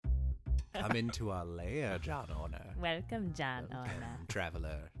Come into our lair, John Horner. Welcome, John Horner.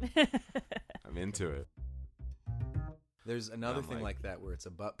 Traveler. I'm into it. There's another I'm thing like- like that where it's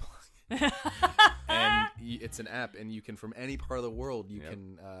a butt plug. And it's an app, and you can, from any part of the world, you Yep.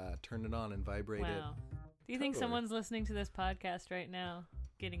 can turn it on and vibrate it. Wow. Do you think Totally. someone's listening to this podcast right now,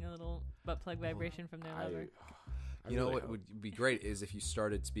 getting a little butt plug vibration from their lover? You know what would be great is if you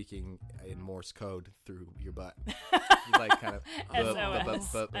started speaking in Morse code through your butt. Like kind of.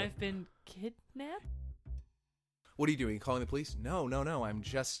 SOS. I've been kidnapped? What are you doing? Calling the police? No. I'm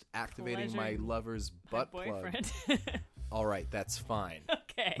just activating my Pleasure. lover's My butt plug. boyfriend. All right, that's fine.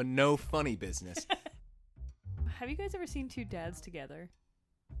 Okay. But no funny business. Have you guys ever seen two dads together?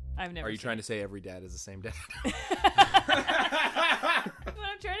 I've never. Are you trying to say every dad is the same dad? What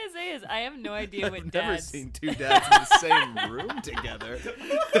I'm trying to say is I have no idea what I've dads. never seen two dads in the same room together.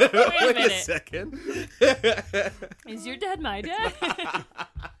 Wait a a minute. second. Is your dad my dad?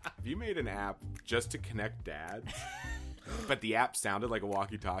 Have you made an app just to connect dads? But the app sounded like a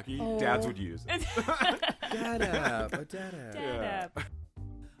walkie-talkie. Oh. Dads would use it. Dad app, a dad app. Dad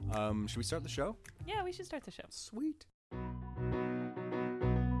up. Should we start the show? Yeah, we should start the show. Sweet.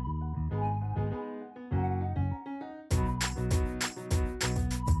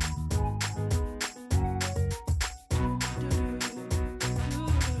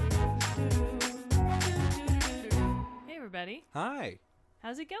 Hey everybody, Hi.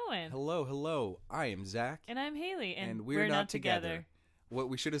 how's it going? Hello. I am Zach. And I'm Haley, and we're not together. What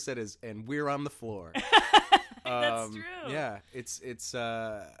we should have said is, and we're on the floor. That's true. Yeah, it's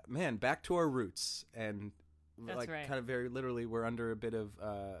man, back to our roots, and That's like right. kind of very literally, we're under a bit of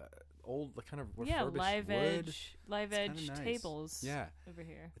old, like kind of Yeah, refurbished live wood. live It's edge kinda nice. tables. Yeah, over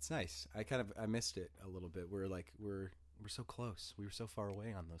here. it's nice. I missed it a little bit. We're so close. We were so far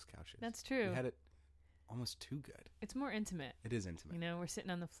away on those couches. That's true. We had it almost too good. It's more intimate. It is intimate. You know, we're sitting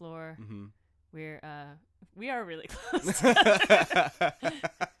on the floor. Mm-hmm. We are really close.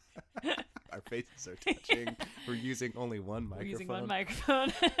 Our faces are touching. We're using only one microphone. We're using one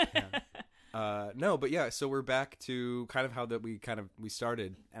microphone. No, but yeah, so we're back to kind of how that we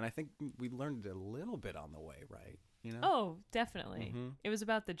started, and I think we learned a little bit on the way, right? You know? Oh, definitely. Mhm. It was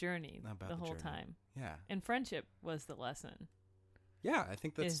about the journey About the the whole journey. time. Yeah. And friendship was the lesson. Yeah, I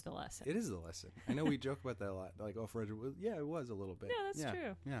think that's Is the lesson. it is the lesson. I know we joke about that a lot. Like, oh, Frederick, yeah, it was a little bit. No, that's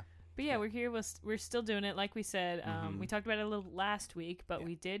true. Yeah. But yeah, we're here. We're still doing it. Like we said, Mhm. we talked about it a little last week, but Yeah.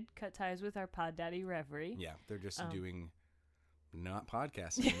 we did cut ties with our Pod Daddy Reverie. Yeah, they're just Um, doing not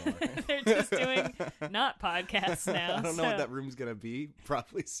podcasts anymore. They're just doing not podcasts now. I don't know so- what that room's going to be.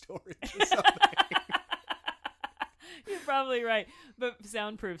 Probably storage or something. You're probably right, but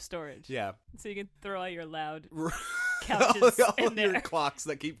soundproof storage. Yeah. So you can throw all your loud all couches all in your there. clocks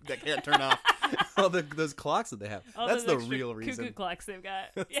that can't turn off. All those clocks that they have. All That's those the extra real cuckoo reason. clocks they've got.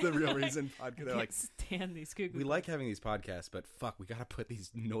 That's the real reason podcast. I They're can't like, stand these cuckoo. we like having these podcasts, but fuck, we gotta put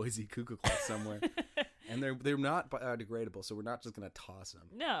these noisy cuckoo clocks somewhere, and they're not biodegradable, so we're not just gonna toss them.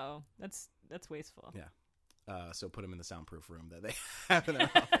 No, that's wasteful. Yeah. So put them in the soundproof room that they have in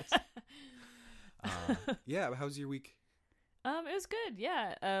their office. Yeah. How's your week? It was good.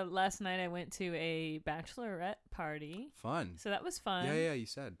 Yeah. Last night I went to a bachelorette party, Fun. so that was fun. Yeah. You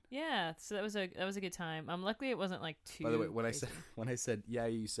said. Yeah, so that was a good time. Luckily it wasn't like too. By the way, when crazy. I said yeah,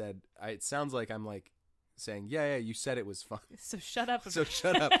 you said. It sounds like I'm like saying yeah. You said it was fun. So shut up. So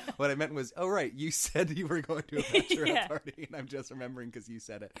shut up. What I meant was, oh right, you said you were going to a bachelorette Yeah. party, and I'm just remembering because you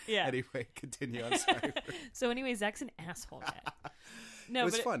said it. Yeah. Anyway, continue. I'm sorry. So anyway, Zach's an asshole guy. No, It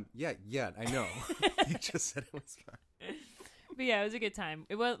was but fun. Yeah, I know. You just said it was fun. But yeah, it was a good time.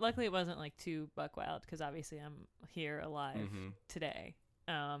 It was luckily it wasn't like too buck wild because obviously I'm here alive Mhm. today.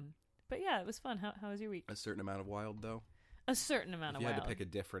 But yeah, it was fun. How was your week? A certain amount of wild, though. A certain amount If of you wild. had to pick a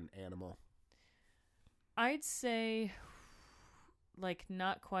different animal. I'd say like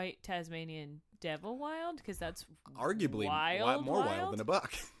not quite Tasmanian devil wild because that's Arguably more wild than a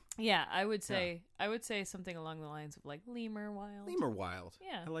buck. Yeah, I would say something along the lines of like lemur wild. Lemur wild.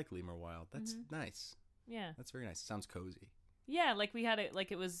 Yeah. I like lemur wild. That's nice. Yeah. That's very nice. Sounds cozy. Yeah, like we had it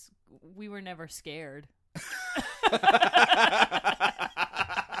like it was we were never scared.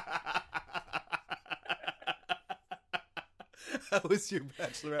 How was your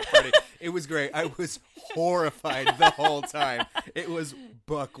bachelorette party? It was great. I was horrified the whole time. It was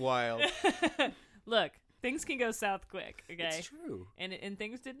buck wild. Look, things can go south quick, okay? It's true. And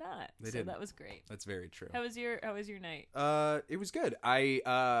things did not. They so didn't. that was great. That's very true. How was your night? It was good.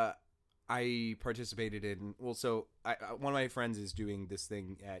 I participated in one of my friends is doing this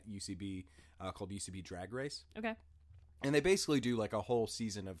thing at UCB called UCB Drag Race, Okay. and they basically do like a whole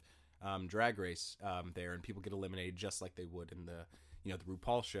season of Drag Race there, and people get eliminated just like they would in the the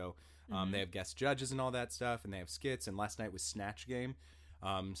RuPaul show. They have guest judges and all that stuff, and they have skits. And last night was Snatch Game.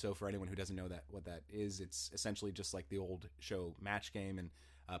 So for anyone who doesn't know what that is, it's essentially just like the old show Match Game, and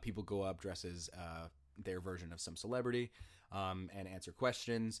people go up dressed as their version of some celebrity and answer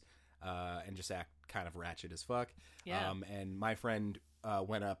questions and just act kind of ratchet as fuck. Yeah. And my friend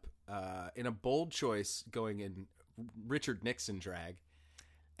went up in a bold choice, going in Richard Nixon drag.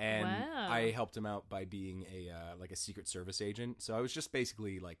 And Wow. I helped him out by being a Secret Service agent. So I was just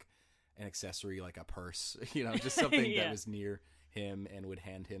basically like an accessory, like a purse, just something Yeah. that was near him and would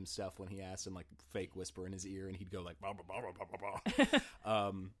hand him stuff when he asked, and like fake whisper in his ear, and he'd go like blah, blah, blah, blah, blah,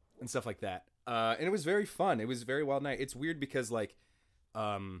 blah. And stuff like that. And it was very fun. It was a very wild night. It's weird because like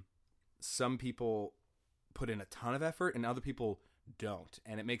some people put in a ton of effort and other people don't,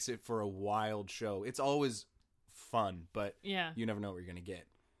 and it makes it for a wild show. It's always fun, but Yeah. you never know what you're gonna get.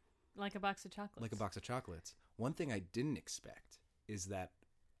 Like a box of chocolates. Like a box of chocolates. One thing I didn't expect is that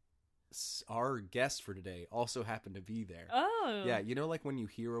our guest for today also happened to be there. Oh. Yeah, like when you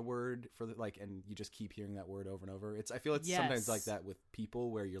hear a word for and you just keep hearing that word over and over. I feel it's sometimes Yes. like that with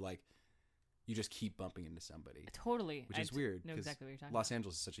people where you're like, you just keep bumping into somebody, Totally. which is weird. know 'cause exactly what you're talking Los about.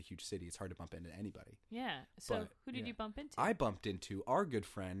 Angeles is such a huge city; it's hard to bump into anybody. Yeah. So But, who did yeah. you bump into? I bumped into our good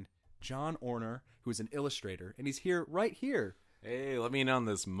friend John Orner, who is an illustrator, and he's here right here. Hey, let me in on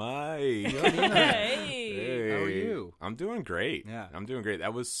this mic. Hey. How are you? I'm doing great. Yeah. I'm doing great.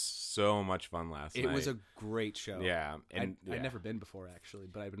 That was so much fun last night. It was a great show. Yeah. And I'd never been before, actually,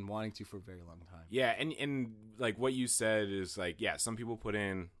 but I've been wanting to for a very long time. Yeah, and like what you said is like, yeah, some people put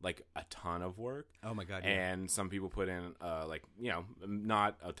in like a ton of work. Oh my god! Yeah. And some people put in like,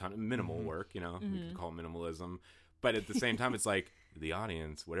 not a ton of minimal work, we could call it minimalism. But at the same time, it's like the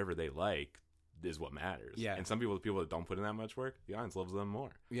audience, whatever they like, is what matters. Yeah. And some people, the people that don't put in that much work, the audience loves them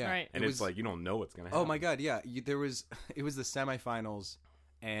more. Yeah. Right. And It it's was- like, you don't know what's going to happen. Oh my god! Yeah, it was the semifinals,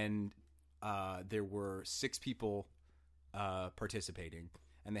 and there were 6 people participating,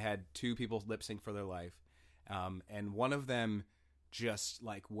 and they had 2 people lip sync for their life, and one of them just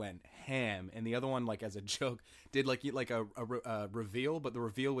like went ham, and the other one, like as a joke, did like a reveal, but the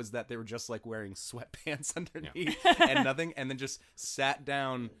reveal was that they were just like wearing sweatpants underneath and nothing, and then just sat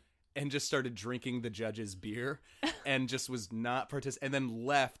down and just started drinking the judge's beer, and just was not and then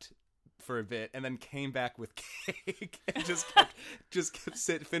left for a bit, and then came back with cake and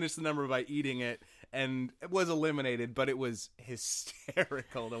finished the number by eating it, and it was eliminated, but it was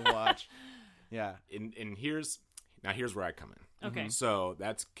hysterical to watch. Yeah. And here's where I come in. Okay. So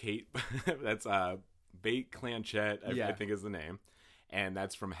that's Kate. That's Bate Clanchett, I think is the name. And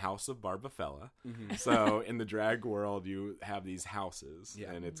that's from House of Barbafella. Mm-hmm. So in the drag world, you have these houses.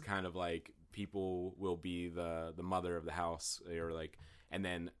 Yeah. And it's kind of like people will be the mother of the house, or like, and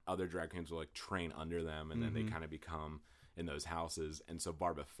then other drag queens will like train under them, and then they kind of become in those houses. And so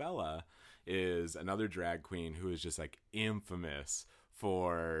Barbafella is another drag queen who is just like infamous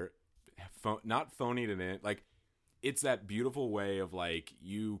for not phoning it in. Like, it's that beautiful way of like,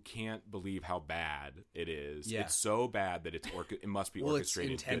 you can't believe how bad it is. Yeah. It's so bad that it must be Well, it's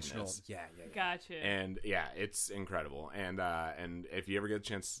orchestrated intentional. goodness. Yeah. Gotcha. And yeah, it's incredible. And if you ever get a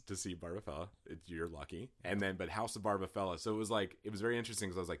chance to see Barbafella, you're lucky. And then, but House of Barbafella. So it was very interesting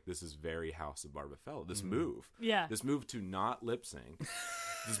because I was like, this is very House of Barbafella. This move. Yeah. This move to not lip sync.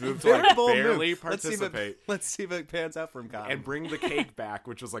 This move to Very like bold barely move. participate. Let's see if it pans out for him, Cotton. And bring the cake back,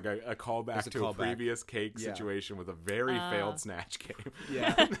 which was like a callback There's a to a callback. previous cake Yeah. situation with a very failed snatch game.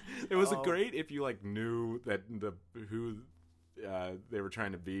 Yeah. It was great if you like knew that who they were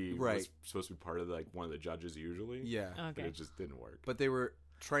trying to be Right. was supposed to be part of like one of the judges usually. Yeah. But Okay. it just didn't work. But they were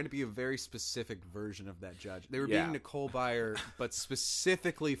trying to be a very specific version of that judge. They were Yeah. being Nicole Byer, but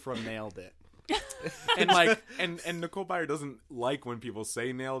specifically from Nailed It. And like and Nicole Byer doesn't like when people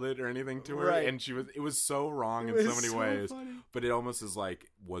say nailed it or anything to her, Right. and it was so wrong in It so was many so ways, funny. but it almost is like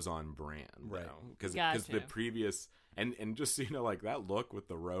was on brand, Right. Because Gotcha. the previous and just so you know, like that look with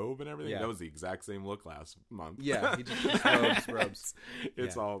the robe and everything, Yeah. that was the exact same look last month. Yeah, he just robes.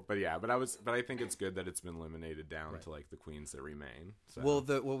 It's Yeah. all, but I think it's good that it's been eliminated down to like the queens that remain. So. Well,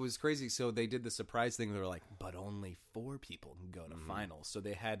 what was crazy, so they did the surprise thing. They were like, but only 4 people can go to finals. So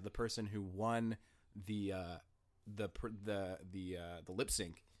they had the person who won the lip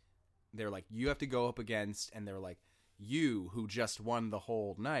sync. They're like, you have to go up against, and they're like, you who just won the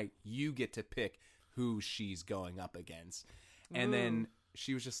whole night, you get to pick who she's going up against. And then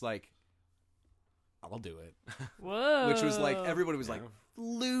she was just like, I'll do it. Whoa. Which was like, everybody was like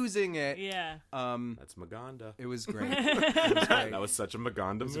losing it. Yeah. that's Maganda. It was great. It was great. That was such a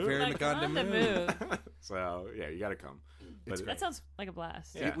Maganda was a move. very Like, Maganda on the move. So yeah, you got to come. It's But That sounds like a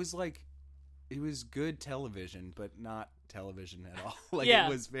blast. Yeah. It was like, it was good television, but not television at all. Like Yeah. it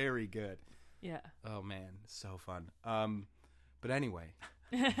was very good. Yeah. Oh man, so fun. But anyway,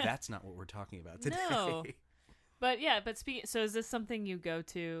 that's not what we're talking about today. No. But so is this something you go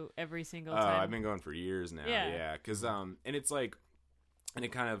to every single Oh, time? I've been going for years now. Yeah. Yeah, because and it's like, and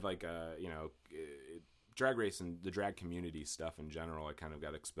it kind of like drag race and the drag community stuff in general. I kind of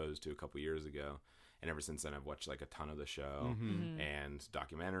got exposed to a couple years ago, and ever since then I've watched like a ton of the show and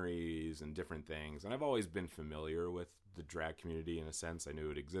documentaries and different things. And I've always been familiar with the drag community in a sense. I knew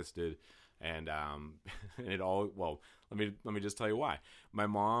it existed. And and it all, well, let me just tell you why. My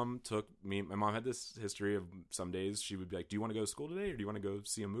mom had this history of some days she would be like, do you want to go to school today or do you want to go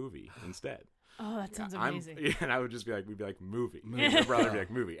see a movie instead? Oh, that sounds amazing. And I would just be like, we'd be like, movie. My brother would be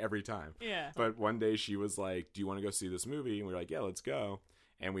like, movie every time. Yeah. But one day she was like, do you want to go see this movie? And we were like, yeah, let's go.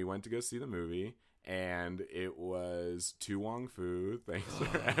 And we went to go see the movie. And it was Tu Wong Fu. Thanks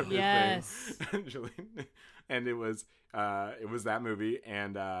for everything. Yes. And it was that movie.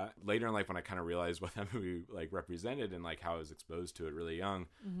 And later in life, when I kind of realized what that movie like represented and like how I was exposed to it really young,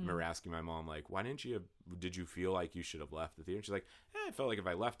 I remember asking my mom like, why didn't you? Did you feel like you should have left the theater? And she's like, I felt like if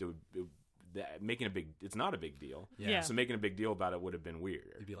I left, it's not a big deal. Yeah. So making a big deal about it would have been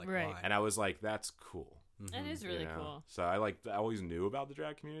weird. You'd be like, Right. why? And I was like, that's cool. That is really cool. So I always knew about the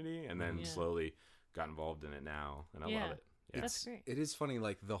drag community, and then Yeah. slowly got involved in it now, and I Yeah. love it. Yeah. That's great. It is funny,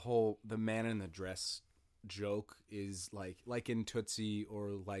 like the man in the dress joke is like in Tootsie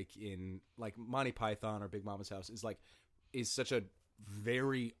or like in like Monty Python or Big Mama's House is such a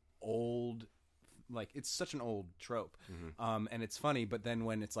very old, like it's such an old trope. And it's funny, but then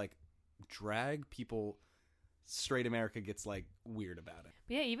when it's like drag people, straight America gets like weird about it.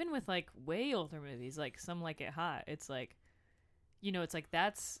 But yeah, even with like way older movies, like Some Like It Hot, it's like, it's like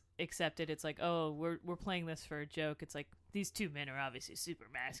that's accepted. It's like, oh, we're playing this for a joke. It's like these two men are obviously super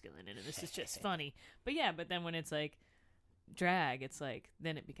masculine and this is just funny. But then when it's like drag, it's like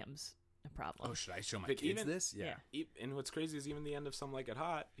then it becomes a problem. Oh, should I show my But kids even- this? Yeah. And what's crazy is even the end of Some Like It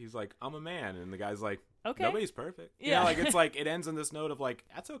Hot, he's like, I'm a man, and the guy's like, Okay. nobody's perfect. Yeah. Like it's like it ends on this note of like,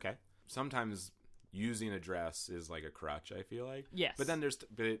 that's okay. Sometimes using a dress is like a crutch, I feel like. Yes. But then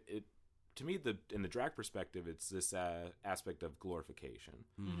it to me, in the drag perspective, it's this aspect of glorification.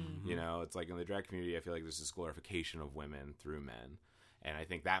 It's like in the drag community, I feel like there's this glorification of women through men. And I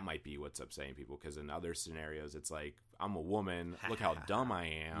think that might be what's upsetting people, because in other scenarios, it's like, I'm a woman, look how dumb I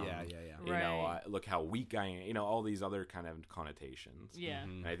am. Yeah. You know, Right. look how weak I am. All these other kind of connotations. Yeah.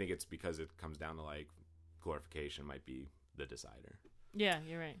 And I think it's because it comes down to like glorification might be the decider. Yeah,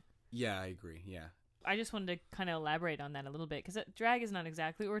 you're right. Yeah, I agree. Yeah. I just wanted to kind of elaborate on that a little bit, because drag is not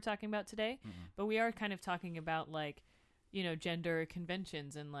exactly what we're talking about today, but we are kind of talking about like, gender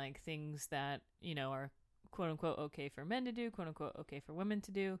conventions and like things that, are quote unquote okay for men to do, quote unquote okay for women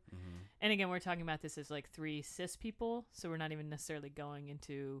to do. And again, we're talking about this as like three cis people, so we're not even necessarily going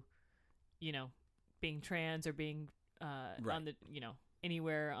into, being trans or being on the,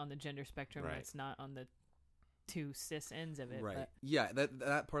 anywhere on the gender spectrum Right. that's not on the two cis ends of it. Right. But Yeah,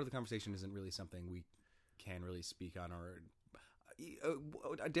 that part of the conversation isn't really something we can really speak on, or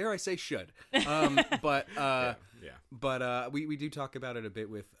dare I say should. But Yeah. but we do talk about it a bit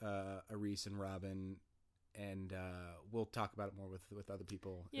with Aris and Robin, and we'll talk about it more with other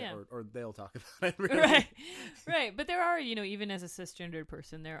people. Yeah. Or they'll talk about it. Really. right. But there are, even as a cisgendered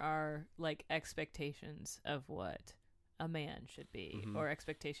person, there are like expectations of what a man should be, or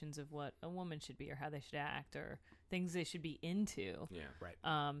expectations of what a woman should be, or how they should act, or things they should be into. Yeah.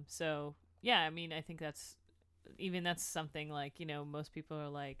 Right. So yeah, I mean, I think that's something like, most people are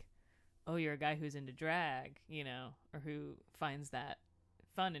like, oh, you're a guy who's into drag, or who finds that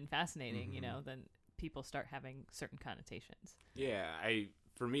fun and fascinating, then people start having certain connotations. Yeah.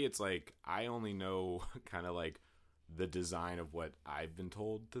 For me, it's like, I only know kind of like the design of what I've been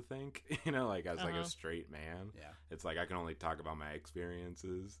told to think, like as like a straight man. Yeah. It's like I can only talk about my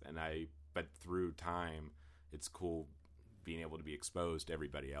experiences, but through time, it's cool being able to be exposed to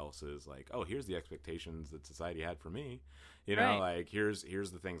everybody else's, like, oh, here's the expectations that society had for me, Right. like here's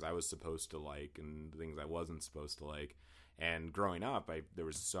the things I was supposed to like and the things I wasn't supposed to like. And growing up, there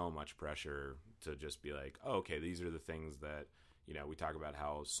was so much pressure to just be like, oh, okay, these are the things that, we talk about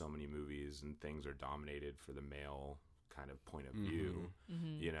how so many movies and things are dominated for the male kind of point of view,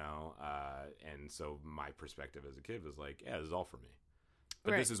 and so my perspective as a kid was like, yeah, this is all for me.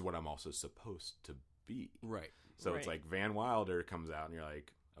 But Right. this is what I'm also supposed to be. Right. So it's Right. like Van Wilder comes out and you're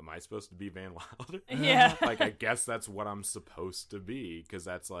like, am I supposed to be Van Wilder? Yeah. Like, I guess that's what I'm supposed to be, because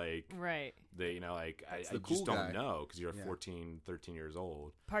that's like Right. the, like I the just cool don't guy. know, because you're Yeah. 14, 13 years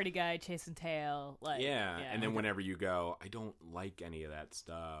old. Party guy chasing tail. Like, Yeah. And then whenever you go, I don't like any of that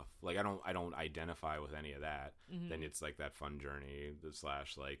stuff. Like, I don't identify with any of that. Then it's like that fun journey,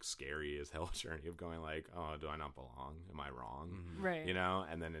 / like scary as hell journey of going like, oh, do I not belong? Am I wrong? Right. You know?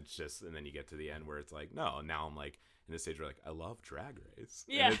 And then it's just, and then you get to the end where it's like, no, now I'm like in this stage where like, I love Drag Race.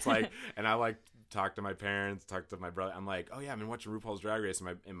 Yeah. And it's like, and I like talk to my parents, talk to my brother. I'm like, oh yeah, I've been watching RuPaul's Drag Race.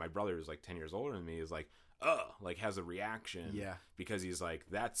 And my brother, who's like 10 years older than me, is like, like has a reaction. Yeah. Because he's like,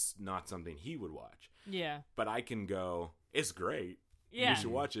 that's not something he would watch. Yeah. But I can go, it's great. Yeah. You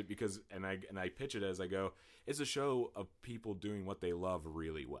should watch it, because, and I pitch it as I go, it's a show of people doing what they love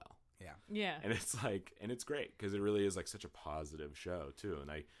really well. Yeah. Yeah. And it's like, and it's great, because it really is like such a positive show too.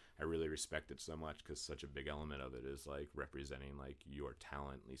 And I really respect it so much, because such a big element of it is like representing like your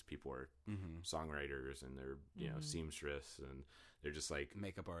talent. These people are songwriters, and they're, you know, seamstress, and they're just like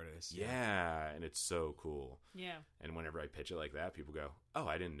Makeup artists. yeah. And it's so cool. Yeah. And whenever I pitch it like that, people go, oh,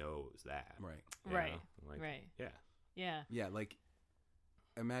 I didn't know it was that. Right. You Right. know? I'm like, Right. yeah. Yeah. Yeah, like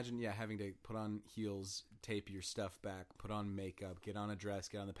imagine having to put on heels, tape your stuff back, put on makeup, get on a dress,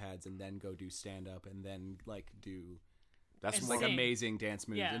 get on the pads, and then go do stand up, and then like do That's It's more like Insane. amazing dance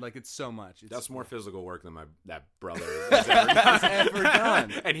moves. Yeah. And, like it's so much. It's, That's more physical work than that brother has ever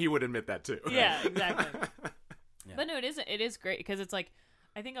done. And he would admit that too. Yeah, exactly. Yeah. But no, it is great, because it's like,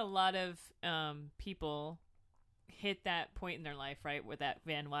 I think a lot of people hit that point in their life, right, with that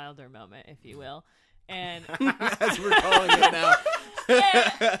Van Wilder moment, if you will, and as we're calling it now.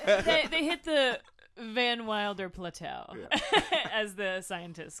 they hit the Van Wilder plateau, as the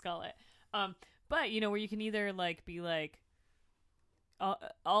scientists call it. But you know, where you can either like be like,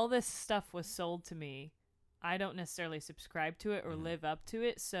 all this stuff was sold to me, I don't necessarily subscribe to it or live up to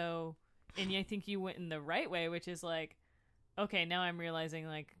it, so, and I think you went in the right way, which is like, okay, now I'm realizing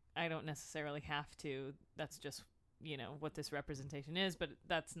like I don't necessarily have to. That's just, you know, what this representation is, but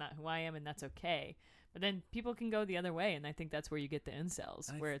that's not who I am, and that's okay. But then people can go the other way, and I think that's where you get the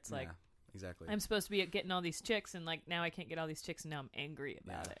incels, where it's like, exactly. I'm supposed to be getting all these chicks, and like now I can't get all these chicks, and now I'm angry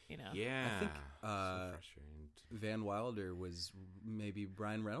about it. You know? Yeah. I think so frustrating. Van Wilder was maybe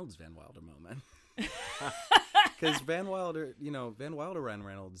Brian Reynolds' Van Wilder moment. Because Van Wilder, Ryan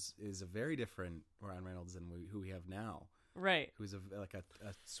Reynolds is a very different Ryan Reynolds than who we have now. Right. Who's a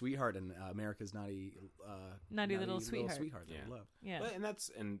sweetheart and America's naughty little sweetheart. That we love. Yeah. But,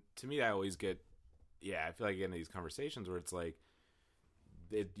 and to me, I always get, I feel like getting these conversations where it's like,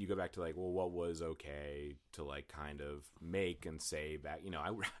 you go back to like, well, what was okay to like kind of make and say back, I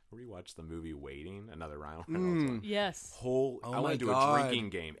rewatched the movie Waiting, another Ryan Reynolds one. Yes. Oh I want my to do God. a drinking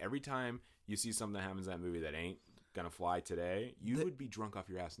game. Every time you see something that happens in that movie that ain't gonna fly today, you would be drunk off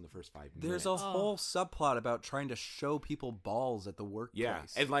your ass in the first 5 minutes. There's a whole subplot about trying to show people balls at the workplace. Yeah,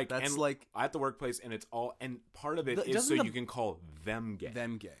 and like that's and like at the workplace, and it's all, and part of it is doesn't so the- you can call them gay.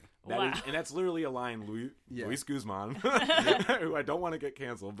 them gay. That Wow. is, and that's literally a line Yeah. Luis Guzman, who I don't want to get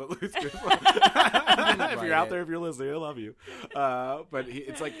canceled, but Luis Guzman, if you're out there, if you're listening, I love you. But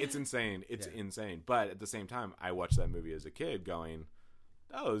it's like, it's insane. It's insane. But at the same time, I watched that movie as a kid going,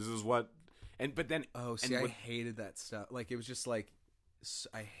 oh, this is what, but then, Oh, see, I hated that stuff. Like, it was just like,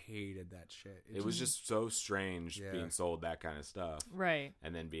 I hated that shit. it was just so strange Yeah. being sold that kind of stuff. Right.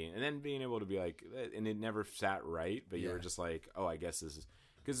 And then being able to be like, and it never sat right, but you Yeah. were just like, oh, I guess this is,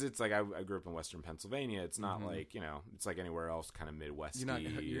 because it's like I grew up in Western Pennsylvania. It's not like, it's like anywhere else, kind of Midwest. you're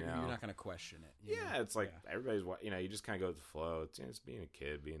not gonna question it. you know? Yeah, it's like everybody's, you just kind of go with the flow. It's being a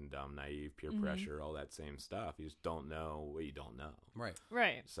kid, being dumb, naive, peer pressure, all that same stuff. You just don't know what you don't know. Right.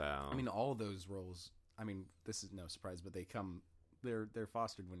 Right. So I mean, all those roles. I mean, this is no surprise, but they're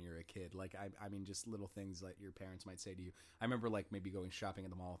fostered when you're a kid. Like, I mean, just little things that your parents might say to you. I remember like maybe going shopping at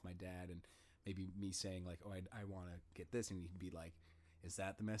the mall with my dad, and maybe me saying like, "Oh, I want to get this," and he'd be like, "Is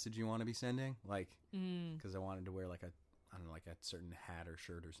that the message you want to be sending?" Like, because I wanted to wear like a certain hat or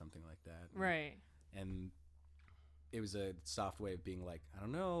shirt or something like that. Right. And it was a soft way of being like, I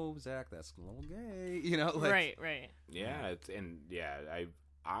don't know, Zach, that's a little gay, like, Right. Right. yeah,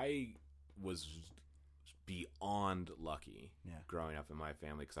 I was beyond lucky growing up in my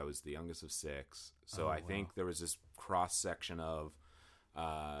family, because I was the youngest of 6. So I think there was this cross section of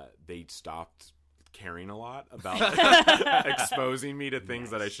they stopped caring a lot about exposing me to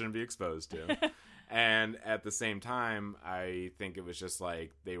things that I shouldn't be exposed to. And at the same time, I think it was just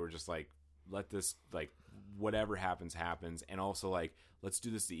like, they were just like, let this, like, whatever happens, and also like, let's do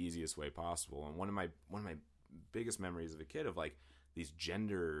this the easiest way possible. And one of my biggest memories of a kid of like these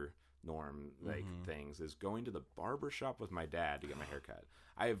gender norm things is going to the barber shop with my dad to get my hair cut.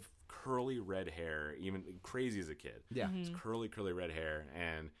 I have curly red hair, even crazy as a kid. Yeah. It's curly red hair,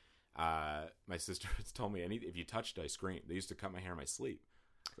 and my sister has told me if you touched it, I screamed. They used to cut my hair in my sleep.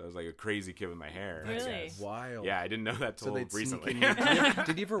 So I was like a crazy kid with my hair. Really? Wild. Yeah, I didn't know that till they'd recently. sneak in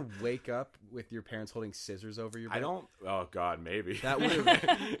did you ever wake up with your parents holding scissors over your bed? I don't. Oh God, maybe. That would have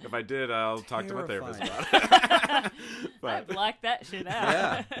If I did, I'll talk to my therapist Terrifying. about it. I blocked that shit out.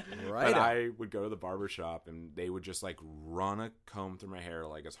 Yeah. Right. But I would go to the barber shop and they would just like run a comb through my hair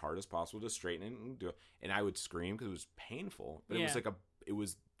like as hard as possible to straighten it and do it. And I would scream because it was painful. But it was Yeah. like it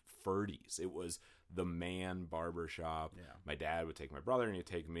was 30s. It was the man barber shop. Yeah. My dad would take my brother and he'd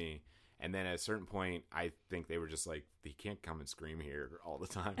take me. And then at a certain point, I think they were just like, he can't come and scream here all the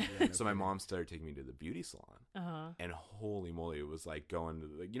time. So my mom started taking me to the beauty salon. Uh-huh. And holy moly, it was like going to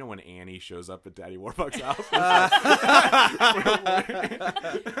the, when Annie shows up at Daddy Warbucks' house.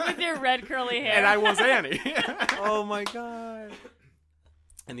 With your red curly hair. And I was Annie. Oh my God.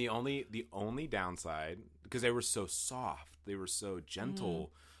 And the only downside, because they were so soft, they were so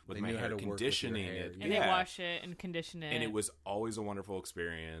gentle with They my knew how hair, to work with your conditioning hair, it. yeah. And they wash it and condition it. And it was always a wonderful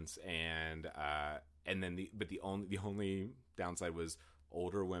experience. And then the only downside was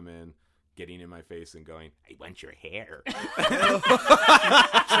older women getting in my face and going, "I want your hair. Trade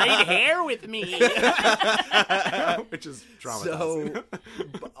hair with me." Which is traumatizing.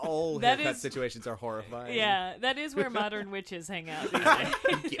 So all That haircut is- situations are horrifying. Yeah, that is where modern witches hang out these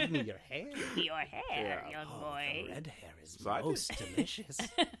days. Give me your hair. Your hair, young The boy. red hair is So I most delicious.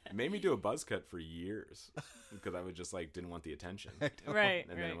 It made me do a buzz cut for years because I would just like didn't want the attention. Right,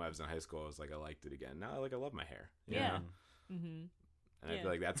 And then when I was in high school, I was like, I liked it again. Now, like, I love my hair. you Yeah. know? Mm-hmm. And I Yeah.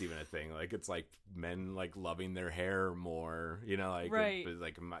 feel like that's even a thing. Like, it's like men like loving their hair more. Like Right.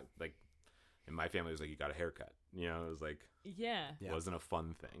 like in my family, it was like you got a haircut. It was like Yeah. Yeah. wasn't a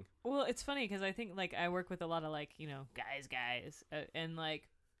fun thing. Well, it's funny because I think like I work with a lot of like guys, and like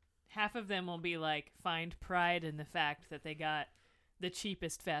half of them will be like find pride in the fact that they got the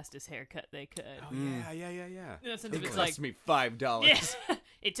cheapest, fastest haircut they could. Oh yeah. You know, since It it's cost like me $5. yeah,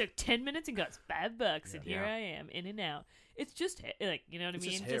 it took 10 minutes and cost $5, and here Yeah. I am in and out. It's just like you know what It's I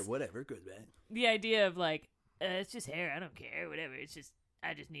mean. just hair, whatever, good man. The idea of like it's just hair. I don't care, whatever. It's just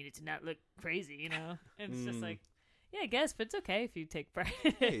I just need it to not look crazy, And it's just like. Yeah, I guess, but it's okay if you take pride.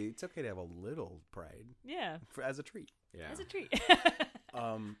 Hey, it's okay to have a little pride Yeah, as a treat. Yeah. as a treat.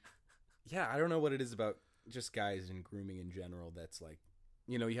 Yeah, I don't know what it is about just guys and grooming in general that's like,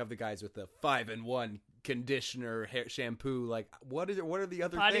 you have the guys with the 5-in-1 conditioner, hair shampoo. Like, what are the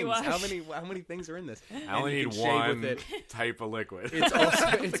other Body things? wash. How many things are in this? I only And you need can shave one with it. type of liquid.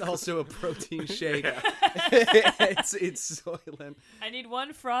 It's also a protein shake. It's Soylent. I need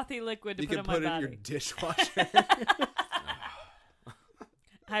one frothy liquid to You put can on my put it in body. your dishwasher.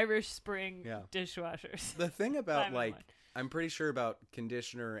 Irish Spring Yeah. dishwashers. The thing about 5-in-1. like, I'm pretty sure about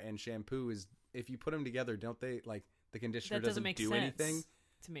conditioner and shampoo is if you put them together, don't they like the conditioner That doesn't make do sense anything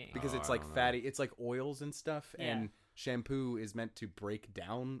to me. because Oh, it's I like don't know. fatty. It's like oils and stuff, Yeah. and shampoo is meant to break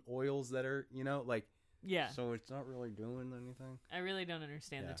down oils that are like. Yeah, So it's not really doing anything. I really don't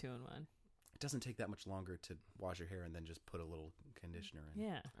understand Yeah. the 2-in-1. It doesn't take that much longer to wash your hair and then just put a little conditioner in.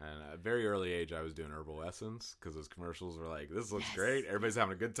 Yeah, And at a very early age, I was doing herbal essence because those commercials were like, "This looks great. Everybody's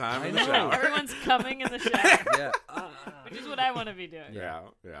having a good time I in the know. shower." everyone's coming in the shower, Yeah. which is what I want to be doing. Yeah.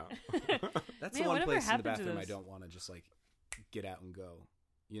 That's Man, the one whatever place in the happened to bathroom I those- don't want to just like get out and go.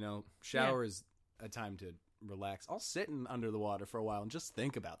 Shower is a time to relax. I'll sit under the water for a while and just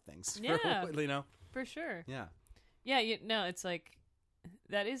think about things. Yeah. For sure. Yeah. Yeah, it's like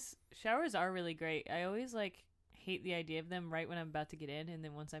showers are really great. I always like hate the idea of them right when I'm about to get in, and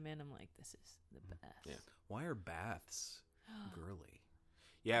then once I'm in, I'm like, this is the best. Yeah. Why are baths girly?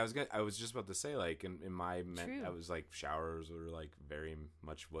 Yeah, I was just about to say, like, in my True. I was like, showers were like very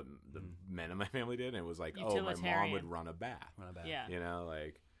much what the men in my family did, and it was like, oh, my mom Utilitarian. would run a bath. Not a bath. Yeah.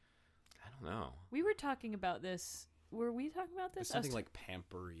 Like, I don't know. We were talking about this. Were we talking about There's this? I was something like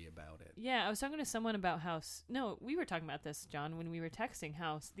pampery about it. Yeah, I was talking to someone about how. No, we were talking about this, John, when we were texting.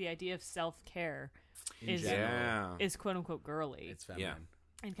 How the idea of self-care In is general, Yeah. is quote unquote girly, it's feminine.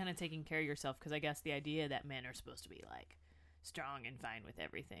 and kind of taking care of yourself. Because I guess the idea that men are supposed to be like strong and fine with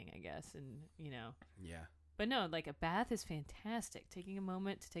everything, I guess, and Yeah. But no, like a bath is fantastic. Taking a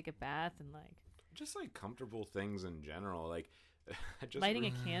moment to take a bath and like Just like comfortable things in general, like just lighting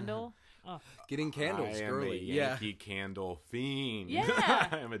a candle. Oh, Getting candles I am girly. a Yeah. Yankee candle fiend. Yeah.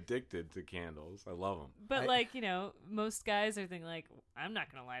 I am addicted to candles. I love them. but I- like most guys are thinking like, I'm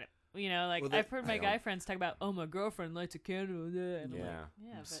not gonna light it. Like Well, I've heard my I guy don't- friends talk about, oh, my girlfriend lights a candle. And I'm like, Yeah.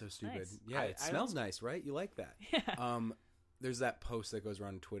 yeah, It's but so stupid. nice. Yeah, it I smells don't- nice, right? You like that. Yeah. there's that post that goes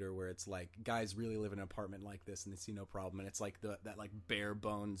around Twitter where it's like guys really live in an apartment like this and they see no problem, and it's like that like bare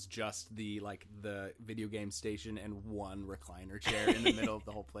bones, just the video game station and one recliner chair in the middle of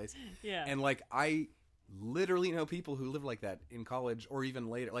the whole place. Yeah. And like I literally know people who live like that in college or even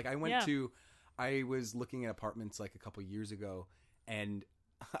later. Like I was looking at apartments like a couple years ago, and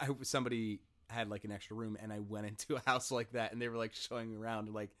somebody had like an extra room, and I went into a house like that, and they were like showing me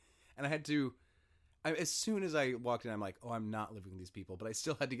around, like, and I had to. As soon as I walked in, I'm like, oh, I'm not living with these people, but I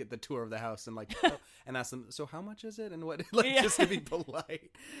still had to get the tour of the house and like and ask them, so how much is it and what, like just to be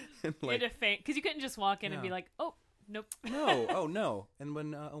polite. And like, you had to faint because you couldn't just walk in and be like, oh. Nope. No. And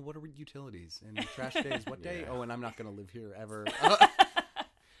when what are utilities and trash days? What day? Oh, and I'm not going to live here ever.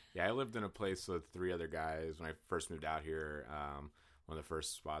 Yeah, I lived in a place with 3 other guys when I first moved out here. One of the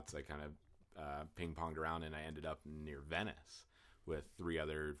first spots I kind of ping-ponged around in, I ended up near Venice with 3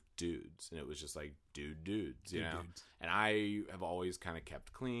 other dudes, and it was just like dudes, you know. Dudes. And I have always kind of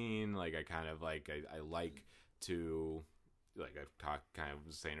kept clean. Like I kind of like I like to. Like I kind of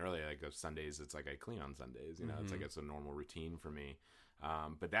was saying earlier, like Sundays, it's like I clean on Sundays, you know, it's like it's a normal routine for me.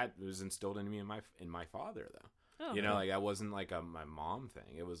 But that was instilled in me in my father, though. Oh, you know, like that wasn't like my mom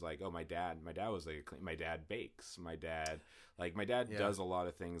thing. It was like, oh, my dad was like my dad bakes. My dad does a lot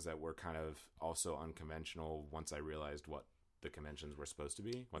of things that were kind of also unconventional once I realized what the conventions were supposed to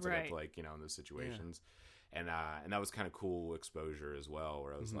be. Once I got to like, you know, in those situations. And that was kind of cool exposure as well,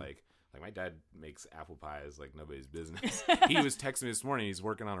 where I was like my dad makes apple pies like nobody's business. He was texting me this morning. He's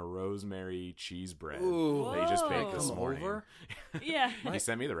working on a rosemary cheese bread that he just baked this morning. Over? Yeah, he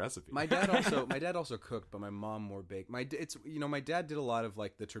sent me the recipe. My dad also cooked, but my mom more baked. My dad did a lot of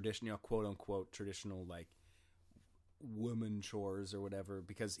like the traditional, quote unquote traditional like woman chores or whatever,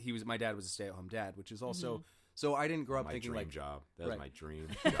 because my dad was a stay-at-home dad, which is also. So I didn't grow up thinking like job. That was my dream.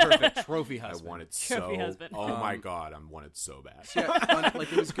 Perfect trophy husband. I wanted husband. Oh my god, I wanted so bad. Yeah,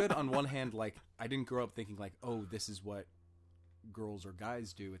 like it was good on one hand. Like I didn't grow up thinking like, oh, this is what girls or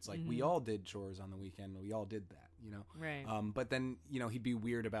guys do. It's like we all did chores on the weekend. We all did that, you know. Right. But then he'd be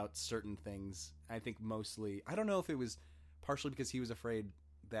weird about certain things. I think mostly, I don't know if it was partially because he was afraid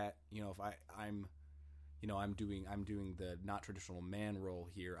that if I'm doing the not traditional man role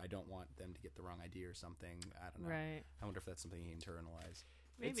here, I don't want them to get the wrong idea or something. I don't know. Right. I wonder if that's something he internalized.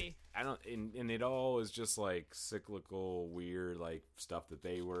 Maybe. I don't, and it all is just like cyclical, weird, like stuff that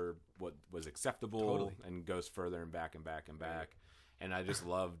they were what was acceptable and goes further and back and back and back. Right. And I just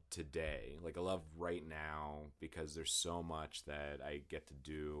love today. Like I love right now because there's so much that I get to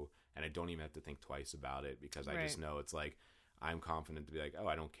do, and I don't even have to think twice about it because I just know it's like I'm confident to be like, oh,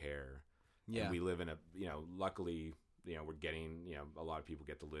 I don't care. Yeah. And we live in a, luckily, we're getting, a lot of people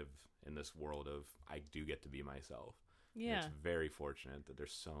get to live in this world of I do get to be myself. Yeah. And it's very fortunate that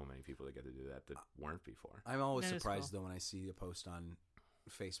there's so many people that get to do that weren't before. I'm always surprised, though, when I see a post on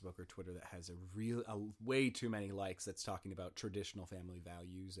Facebook or Twitter that has a way too many likes that's talking about traditional family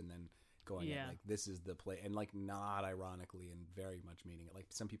values and then going at, like, this is the play. And, like, not ironically and very much meaning it. Like,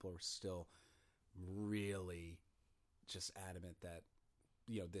 some people are still really just adamant that,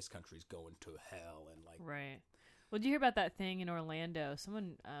 this country's going to hell and like. Right. Well, did you hear about that thing in Orlando?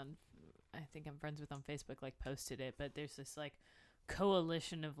 Someone, I think I'm friends with on Facebook, like posted it, but there's this like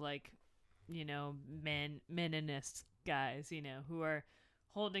coalition of like, meninist guys, who are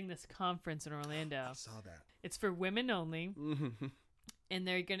holding this conference in Orlando. I saw that. It's for women only. And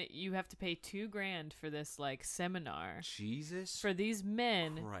you have to pay $2,000 for this like seminar. Jesus. For these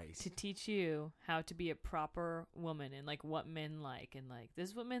men Christ. to teach you how to be a proper woman and like what men like and like this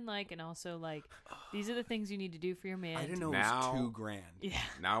is what men like and also like these are the things you need to do for your man. I didn't know it was $2,000. Yeah.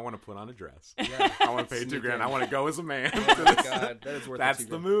 Now I want to put on a dress. Yeah. I want to pay $2,000. I want to go as a man. Oh my God, that is worth. That's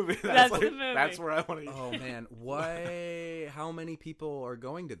the movie. That's the movie. That's where I want to. Oh man, why? How many people are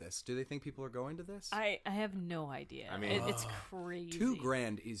going to this? Do they think people are going to this? I have no idea. I mean, it's crazy. $2,000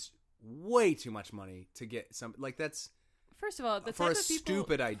 is way too much money to get some. Like that's. First of all, for a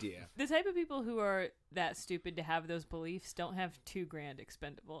stupid idea. The type of people who are that stupid to have those beliefs don't have $2,000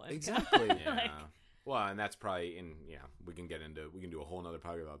 expendable. Exactly. Yeah. Well, and that's probably we can do a whole nother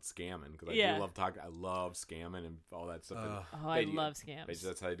podcast about scamming because I do love talking. I love scamming and all that stuff. I love scams.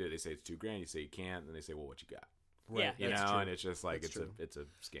 That's how they do it. They say it's $2,000. You say you can't, and they say, well, what you got? Right. Yeah, and it's just like it's a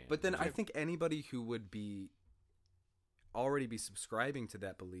scam. But then I think anybody who would already be subscribing to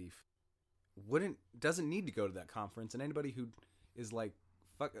that belief doesn't need to go to that conference, and anybody who is like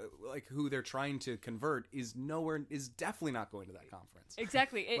who they're trying to convert is definitely not going to that conference.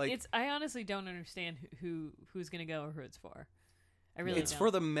 Exactly. I honestly don't understand who's going to go or who it's for. I really it's don't.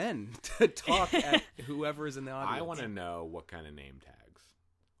 for the men to talk at whoever is in the audience. I want to know what kind of name tags.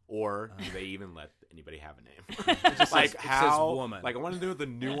 Or do they even let anybody have a name? just Like says- it how? says woman. Like I want to know the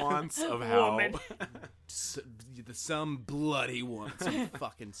nuance of how. Woman. Some bloody woman. Some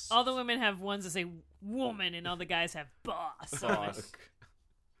fucking. All the women have ones that say woman, and all the guys have boss. on it.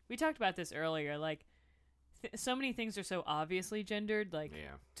 We talked about this earlier. Like, so many things are so obviously gendered. Like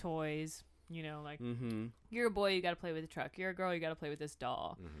Yeah. toys. You know, like Mm-hmm. you're a boy, you got to play with a truck. You're a girl, you got to play with this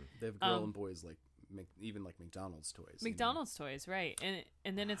doll. They have girl Um, and boys like even like McDonald's toys. you know? McDonald's toys, right?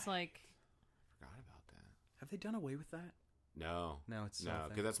 And then it's like, Forgot about that. Have they done away with that? No. No, it's still No, a thing.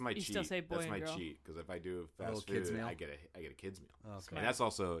 because that's my You cheat. still say boy that's and my girl? cheat. Because if I do little fast kids food, meal? I get a kids meal. Oh, okay. And that's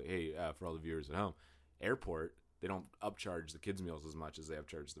also for all the viewers at home, airport. They don't upcharge the kids meals as much as they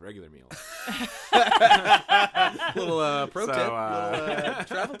upcharge the regular meals. little pro So, tip, little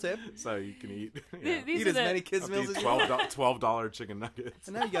travel tip. So you can eat. You know, these Eat are as the, many kids up meals these as you want. $12 chicken nuggets.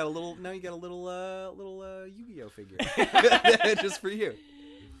 And now you got a little Yu-Gi-Oh figure just for you.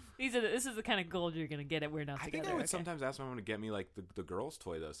 This is the kind of gold you're gonna get at We're Not I Together. think I would okay? sometimes ask my mom to get me like the girls'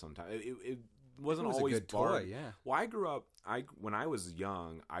 toy though. Sometimes it wasn't It was a always good Barbie. toy, yeah. Well, I grew up. When I was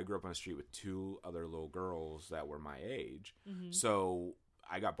young, I grew up on the street with two other little girls that were my age. Mm-hmm. So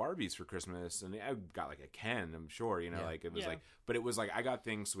I got Barbies for Christmas, and I got like a Ken. I'm sure, Yeah. like it was Yeah. like, but it was like I got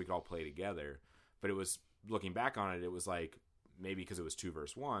things so we could all play together. But it was looking back on it, it was like maybe because it was 2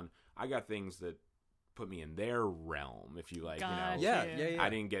 versus 1, I got things that put me in their realm. If you like, Gotcha. Yeah, Yeah. yeah, yeah. I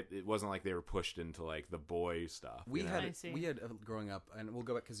didn't get. It wasn't like they were pushed into like the boy stuff. We you know? I had see. growing up, and we'll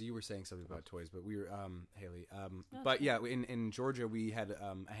go back because you were saying something about toys, but we were Haley. That's But yeah, in Georgia, we had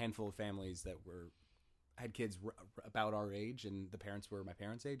a handful of families that had kids about our age, and the parents were my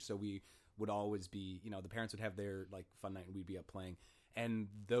parents' age, so we would always be, the parents would have their like fun night, and we'd be up playing. And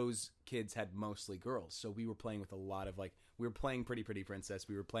those kids had mostly girls, so we were playing with a lot of like we were playing Pretty Pretty Princess,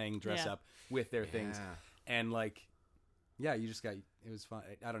 we were playing Dress Yeah. Up with their things, Yeah. and like yeah, you just got it was fun.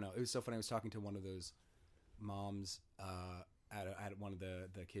 I don't know, it was so funny. I was talking to one of those moms at one of the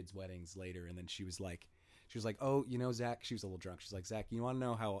kids' weddings later, and then she was like, oh, Zach. She was a little drunk. She's like, Zach, you want to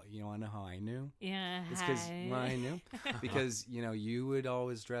know how I knew? Yeah. It's because I knew because you would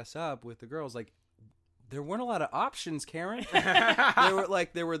always dress up with the girls. Like there weren't a lot of options, Karen.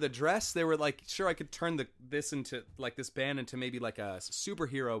 there were the dress. They were like, sure, I could turn this into like this band into maybe like a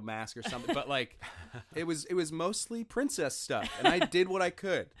superhero mask or something, but like it was mostly princess stuff, and I did what I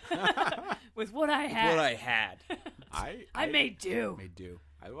could. With what I had. What I had. I made do. Made do.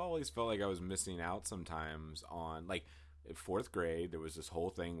 I've always felt like I was missing out sometimes on like in 4th grade. There was this whole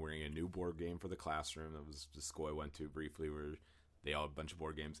thing wearing a new board game for the classroom. That was the school I went to briefly, where they all had a bunch of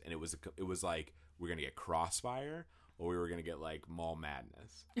board games, and it was like we're gonna get Crossfire or we were gonna get like Mall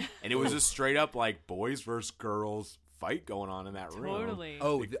Madness, and it was just straight up like boys versus girls fight going on in that room. Totally.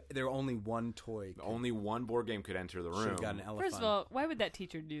 Oh, there were only one toy. Only one board game could enter the room. Should've got an elephant. First of all, why would that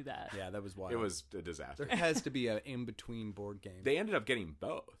teacher do that? Yeah, that was wild. It was a disaster. There has to be an in-between board game. They ended up getting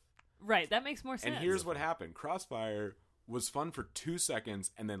both. Right, that makes more sense. And here's what happened. Crossfire was fun for 2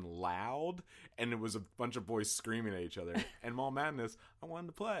 seconds and then loud, and it was a bunch of boys screaming at each other. And Mall Madness, I wanted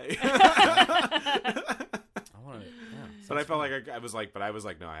to play. I wanted it. Yeah, But I felt like I was like,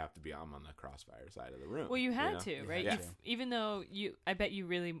 no, I have to be. I'm on the Crossfire side of the room. Well, you had know? to, right? had You to. even though I bet you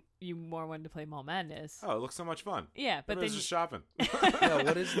more wanted to play Mall Madness. Oh, it looks so much fun. Yeah, but But I then was just shopping. Yeah,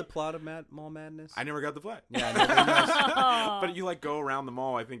 what is the plot of Mall Madness? I never got to play. Yeah, nobody knows. But you like go around the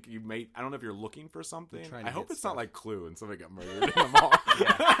mall. I think you may. I don't know if you're looking for something. trying to I hope get it's not stuff. like Clue and somebody got murdered in the mall.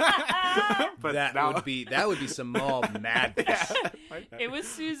 But that now- would be some Mall Madness. it was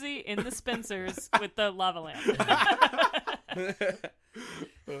Susie in the Spencers with the lava lamp.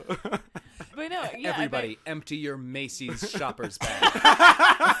 But no, yeah, Everybody, empty your Macy's shoppers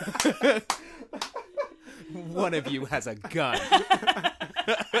bag. One of you has a gun.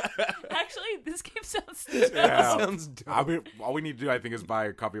 Actually, this game sounds Yeah. Sounds dumb. I mean, all we need to do, I think, is buy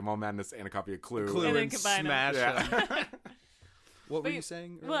a copy of Mall Madness and a copy of Clue. Clue And then and combine 'em. smash Yeah. them. What were But you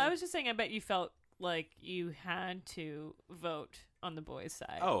saying? Well, I earlier? was just saying, I bet you felt like you had to vote on the boys'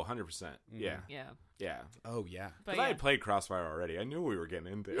 side. Oh, 100%. Yeah. yeah. Yeah. Oh yeah. But Because yeah. I had played Crossfire already. I knew what we were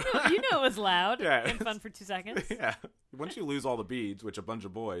getting into. You know it was loud Yeah. and fun for 2 seconds. Yeah. Once you lose all the beads, which a bunch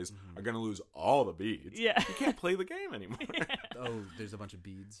of boys are going to lose all the beads, Yeah. you can't play the game anymore. Oh, there's a bunch of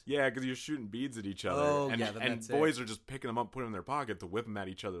beads. Yeah, because you're shooting beads at each other. Oh, and, yeah, then and that's it. boys are just picking them up, putting them in their pocket to whip them at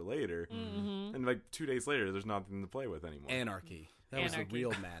each other later. Mm-hmm. And like 2 days later, there's nothing to play with anymore. Anarchy. That was Anarchy. the real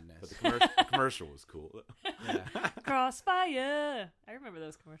but madness. the commercial was cool. Yeah. Crossfire. I remember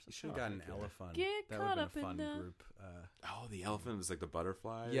those commercials. You should have gotten an okay. elephant. Get That caught would up have been a in fun the- group. Oh, the elephant was like the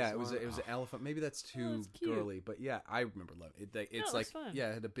butterfly. or Yeah, it was something? an elephant. Maybe that's too that's cute. girly, but yeah, I remember loving it. It's it like was fun. yeah,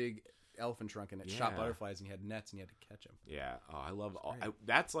 it had a big elephant trunk and it shot Yeah. butterflies and you had nets and you had to catch them. Yeah. Oh, I love all. great.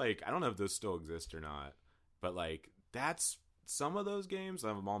 That's like, I don't know if those still exist or not, but like that's some of those games.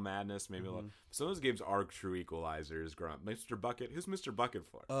 Of Mall Madness, maybe some of those games are true equalizers. Growing up, Mr. Bucket. Who's Mr. Bucket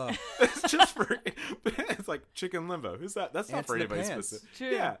for? It's just for. It's like Chicken Limbo. Who's that? That's not Ants for in the anybody Pants. specific.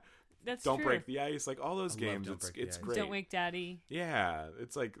 True. Yeah. That's Don't true. Break the Ice. Like all those I love games. Don't It's Break the it's Ice. great. Don't Wake Daddy. Yeah,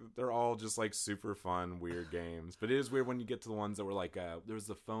 it's like they're all just like super fun, weird games. But it is weird when you get to the ones that were like there was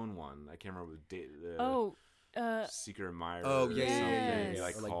the phone one. I can't remember the Secret Admirer. Oh or yeah, Yes. something. yeah.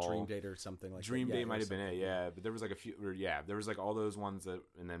 Like, Or like call- Dream Date or something like Dream that. Date Yeah, might have been something. it, yeah. But there was like a few, there was like all those ones that,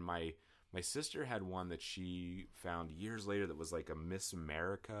 and then my sister had one that she found years later that was like a Miss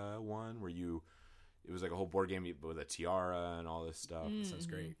America one where it was like a whole board game with a tiara and all this stuff. Sounds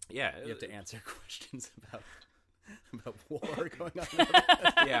great. Yeah, You have to answer questions about war going on.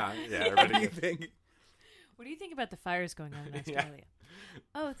 yeah. What do Everybody you think? What do you think about the fires going on in Yeah. Australia?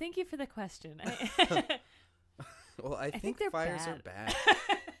 Oh, thank you for the question. Well, I think they're fires bad. are bad.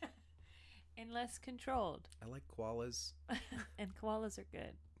 And less controlled. I like koalas And koalas are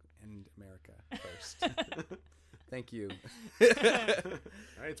good. and America first. Thank you. All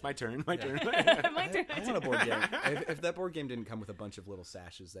right, it's my turn. My turn. My turn. I want a board game. If that board game didn't come with a bunch of little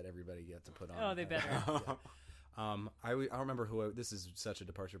sashes that everybody gets to put on. Oh, they better. I remember this is such a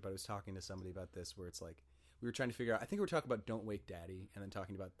departure, but I was talking to somebody about this where it's like we were trying to figure out. I think we were talking about Don't Wake Daddy, and then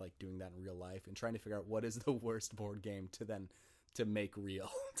talking about like doing that in real life and trying to figure out what is the worst board game to make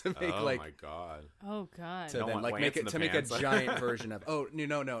real to make Oh like. my god. Oh God. To Don't then want like Lance make in it the to make a pants. giant version of. Oh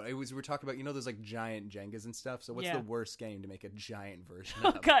no! It was we were talking about those like giant Jengas and stuff. So what's Yeah. the worst game to make a giant version Oh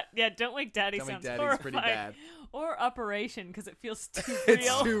of? God. Yeah. Don't Wake Daddy Don't Wake sounds Daddy's horrifying. pretty bad. Or Operation because it feels too It's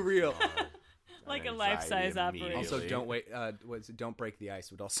real. too real. Like a Anxiety life-size operation. Also, immediately. Don't Break the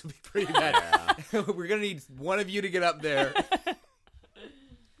Ice would also be pretty bad. We're gonna need one of you to get up there.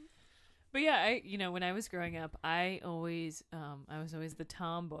 But yeah, when I was growing up, I was always the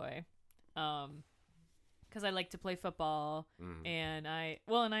tomboy, because I liked to play football, and I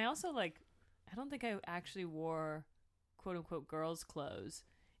also I don't think I actually wore quote unquote girls' clothes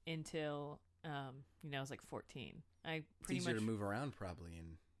until I was like 14. I It's pretty easier much to move around probably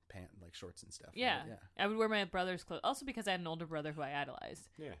in like shorts and stuff. right? yeah. I would wear my brother's clothes, also because I had an older brother who I idolized.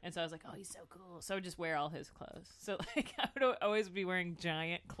 Yeah. And so I was like, oh, he's so cool. So I would just wear all his clothes. So like I would always be wearing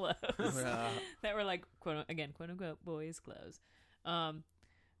giant clothes that were like quote unquote boys' clothes.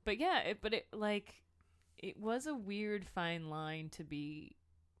 But yeah, it was a weird fine line to be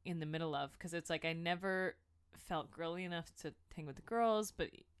in the middle of, because it's like I never felt girly enough to hang with the girls, but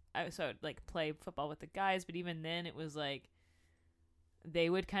I would like play football with the guys. But even then, it was like they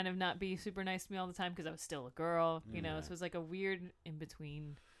would kind of not be super nice to me all the time because I was still a girl, So it was like a weird in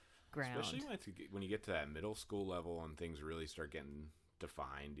between ground. Especially when you get to that middle school level and things really start getting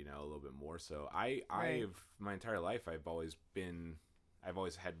defined, a little bit more. So I've my entire life I've always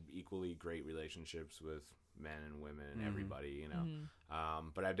had equally great relationships with men and women and everybody,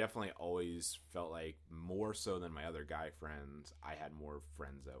 but I definitely always felt like more so than my other guy friends, I had more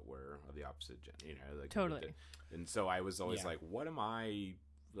friends that were of the opposite gender, like Totally. And so I was always Yeah. like, what am I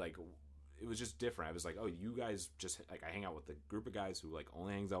like? It was just different. I was like, oh, you guys just like, I hang out with a group of guys who like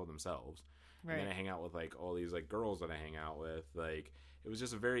only hangs out with themselves. Right. And then I hang out with like all these like girls that I hang out with. Like it was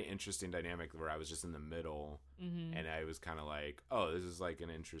just a very interesting dynamic where I was just in the middle, and I was kind of like, oh, this is like an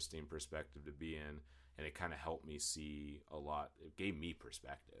interesting perspective to be in, and it kind of helped me see a lot. It gave me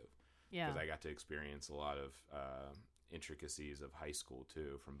perspective because I got to experience a lot of intricacies of high school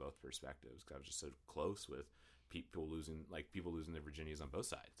too from both perspectives. Because I was just so close with people losing their virginities on both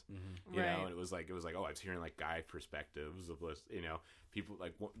sides, you know, and it was like, oh, I was hearing like guy perspectives of this, people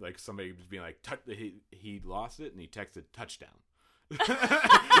like somebody was being like, he lost it and he texted touchdown,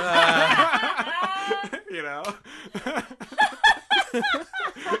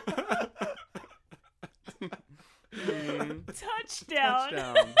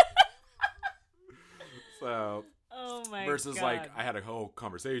 Touchdown. So Oh my versus God. like I had a whole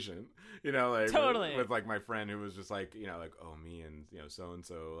conversation, like Totally. with like my friend who was just like, like, oh, me and so and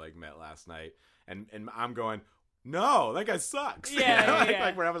so like met last night, and I'm going, no, that guy sucks. Yeah, yeah.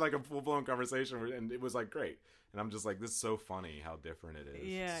 Like we're having like a full blown conversation, and it was like great, and I'm just like, this is so funny how different it is.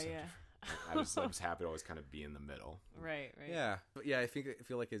 Yeah, So yeah. I was happy to always kind of be in the middle. Right. Yeah, but yeah. I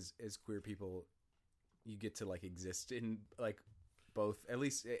feel like as queer people, you get to like exist in like both, at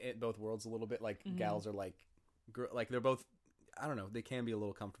least in both worlds a little bit. Like gals are like they're both. I don't know. They can be a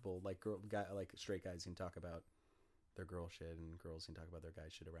little comfortable. Like like straight guys can talk about their girl shit, and girls can talk about their guy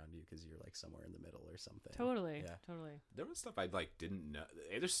shit around you because you're like somewhere in the middle or something. Totally. Yeah. Totally. There was stuff I like didn't know.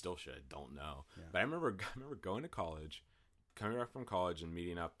 There's still shit I don't know. Yeah. But I remember going to college coming back from college and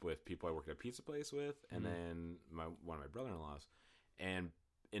meeting up with people I worked at a pizza place with, and then one of my brother-in-laws, and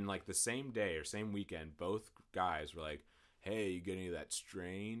in like the same day or same weekend, both guys were like, "Hey, you get any of that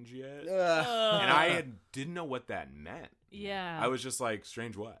strange yet?" And I didn't know what that meant. Yeah. I was just like,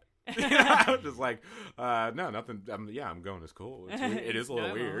 "Strange what?" I was just like, "No, nothing. I'm going to school. It is a little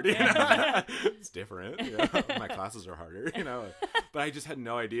normal. weird. It's different. My classes are harder. But I just had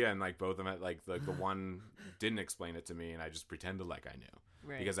no idea. And like both of them, like the one didn't explain it to me, and I just pretended like I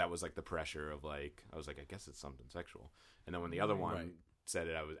knew because that was like the pressure of like I was like, I guess it's something sexual. And then when the other one said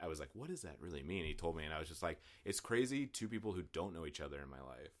it, I was like, what does that really mean? He told me, and I was just like, it's crazy. Two people who don't know each other in my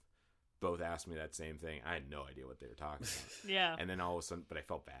life both asked me that same thing. I had no idea what they were talking about. Yeah. And then all of a sudden, but I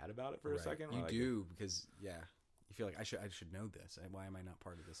felt bad about it for a second. You do, because you feel like I should know this. Why am I not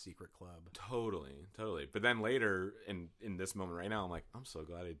part of this secret club? Totally. But then later, in this moment right now, I'm like, I'm so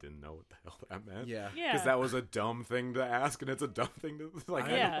glad I didn't know what the hell that meant. Yeah. Because that was a dumb thing to ask, and it's a dumb thing to like.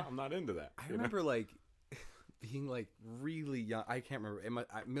 I'm not into that. I remember like being like really young. I can't remember in my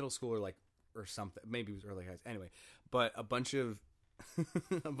middle school or something. Maybe it was early high school. Anyway, but a bunch of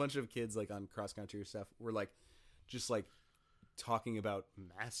kids like on cross country or stuff were like just like talking about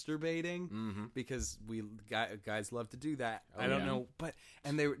masturbating because guys love to do that. I don't know,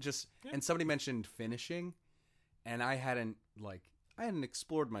 and they were just and somebody mentioned finishing, and I hadn't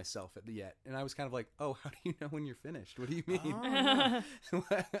explored myself yet, and I was kind of like, oh, how do you know when you're finished? What do you mean?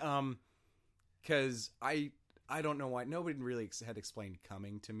 Because I don't know why nobody really had explained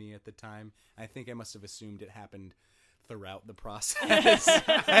coming to me at the time. I think I must have assumed it happened throughout the process.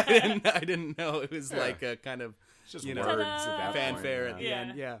 I didn't know it was like a kind of just words at that fanfare point, at the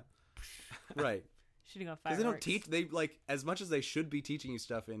end. Yeah, right. Shooting off Because fireworks. they don't teach. They like as much as they should be teaching you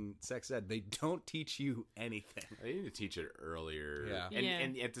stuff in sex ed. They don't teach you anything. They need to teach it earlier. Yeah.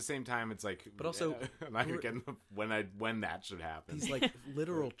 And at the same time, it's like, but also, I'm not getting when that should happen. These like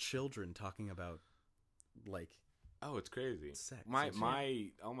literal children talking about like. Oh, it's crazy. Sex.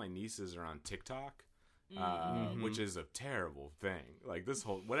 All my nieces are on TikTok. Which is a terrible thing. Like this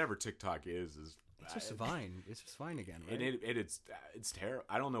whole whatever TikTok is it's just Vine. It's just Vine again, right? And it's terrible.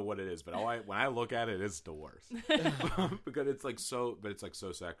 I don't know what it is, but when I look at it, it's the worst because it's like so. But it's like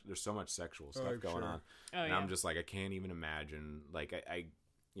so there's so much sexual stuff going on, and I'm just like I can't even imagine. Like I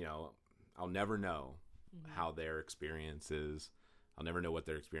I'll never know how their experience is. I'll never know what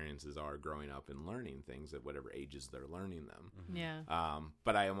their experiences are growing up and learning things at whatever ages they're learning them. Yeah.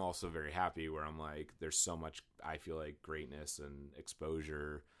 But I am also very happy where I'm like, there's so much, I feel like, greatness and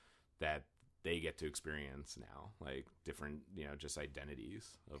exposure that they get to experience now. Like different, just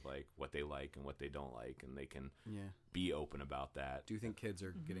identities of like what they like and what they don't like. And they can be open about that. Do you think kids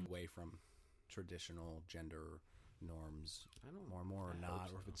are getting away from traditional gender norms more or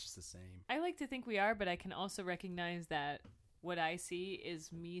not, or if it's just the same? I like to think we are, but I can also recognize that what I see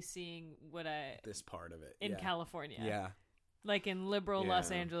is me seeing this part of it in California. Yeah. Like in liberal Los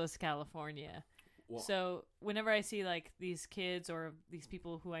Angeles, California. Well, so whenever I see like these kids or these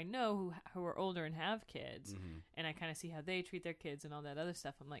people who I know who are older and have kids, and I kind of see how they treat their kids and all that other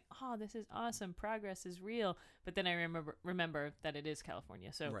stuff, I'm like, oh, this is awesome. Progress is real. But then I remember that it is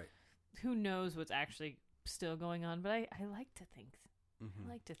California. So who knows what's actually still going on? But I like to think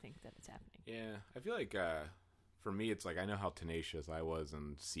that it's happening. Yeah, I feel like for me, it's like I know how tenacious I was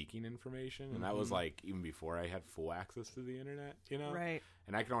in seeking information, and that was like even before I had full access to the internet, Right.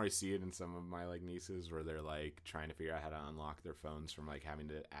 And I can already see it in some of my like nieces where they're like trying to figure out how to unlock their phones from like having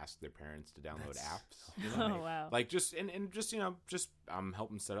to ask their parents to download apps. Oh wow! Like just just I'm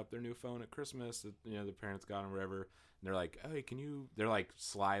helping set up their new phone at Christmas. The parents got them, whatever. And they're like, hey, can you? They're like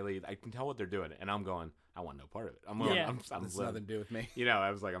slyly. I can tell what they're doing, and I'm going. I want no part of it. I'm That's nothing to do with me.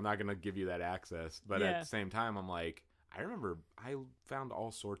 I was like, I'm not going to give you that access. But at the same time, I'm like, I remember I found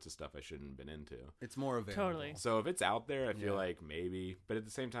all sorts of stuff I shouldn't have been into. It's more available. Totally. So if it's out there, I feel like maybe. But at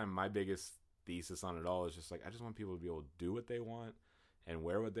the same time, my biggest thesis on it all is just like, I just want people to be able to do what they want and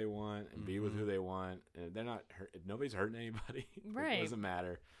wear what they want and be with who they want. And they're not nobody's hurting anybody. Right. It doesn't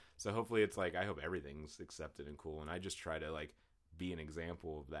matter. So hopefully it's like, I hope everything's accepted and cool. And I just try to like be an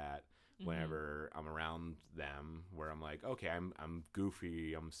example of that whenever I'm around them, where I'm like, okay, I'm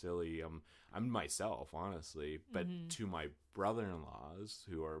goofy, I'm silly, I'm myself, honestly. But to my brother-in-laws,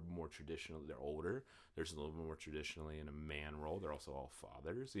 who are more traditional, they're older, they're just a little bit more traditionally in a man role. They're also all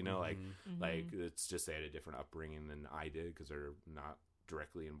fathers, like it's just they had a different upbringing than I did because they're not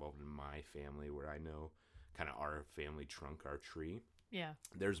directly involved in my family, where I know kind of our family trunk, our tree. Yeah.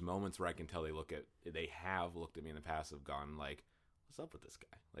 There's moments where I can tell they have looked at me in the past, have gone like, what's up with this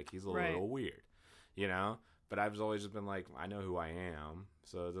guy? Like, he's a little weird, you know. But I've always just been like, I know who I am,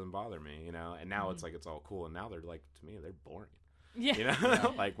 so it doesn't bother me, you know. And now it's like it's all cool, and now they're like, to me, they're boring. Yeah. You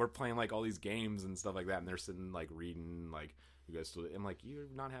know, like we're playing like all these games and stuff like that, and they're sitting like reading like you guys still. I'm like, you're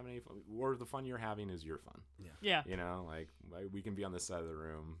not having any fun, or the fun you're having is your fun. Yeah. You know, like we can be on this side of the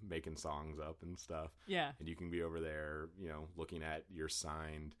room making songs up and stuff. Yeah. And you can be over there, you know, looking at your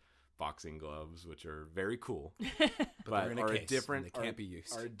signed boxing gloves, which are very cool, but they're in a are case, a different, and they can't be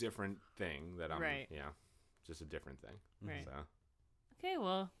used. Are a different thing that I'm, Right. yeah, just a different thing. Right. So. Okay,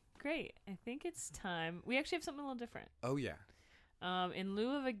 well, great. I think it's time. We actually have something a little different. Oh yeah. In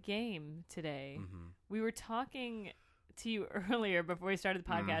lieu of a game today, Mm-hmm. we were talking to you earlier before we started the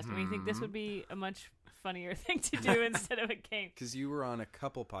podcast, and we think this would be a much funnier thing to do instead of a game. Because you were on a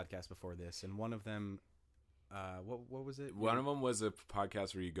couple podcasts before this, and one of them, what was it? One of them was a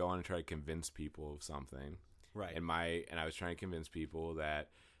podcast where you go on and try to convince people of something. Right. And I was trying to convince people that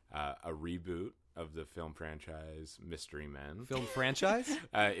a reboot of the film franchise Mystery Men. Film franchise?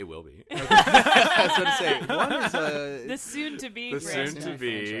 It will be. I was going to say, one is The soon-to-be The franchise.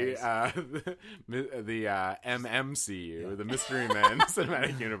 soon-to-be the MMCU, the Mystery Men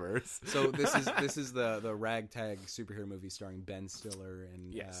Cinematic Universe. So this is the ragtag superhero movie starring Ben Stiller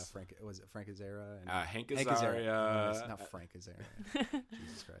and Yes. Frank Azaria and Hank No, Azaria. it's not Frank Azaria.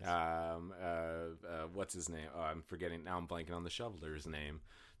 Jesus Christ. What's his name? Oh, I'm forgetting. Now I'm blanking on the shoveler's name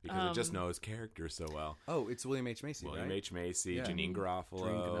because I just know his character so well. Oh, it's William H. Macy, William right? H. Macy, Yeah. Janine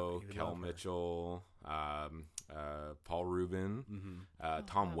Garofalo, Janine, Kel love her. Mitchell, Paul Rubin,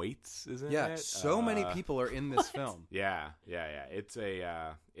 Tom Waits is in Yeah, it. so many people are in this film. Yeah.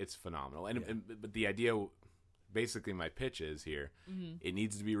 It's phenomenal, but the idea, basically, my pitch is here. It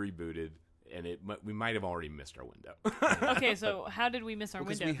needs to be rebooted, and we might have already missed our window. Okay, so how did we miss our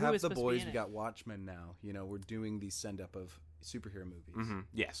Because window? we Who have was The supposed to be Boys, in we it? got Watchmen now. You know, we're doing the send-up of superhero movies.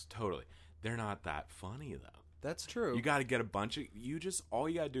 Yes, totally. They're not that funny though. That's true. You got to get a bunch of all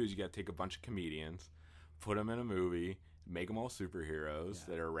you got to do is you got to take a bunch of comedians, put them in a movie, make them all superheroes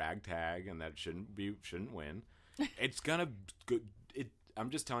that are ragtag and that shouldn't win. It's gonna I'm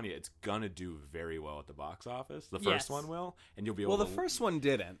just telling you, it's gonna do very well at the box office. The first one will, and you'll be able well, to. the first one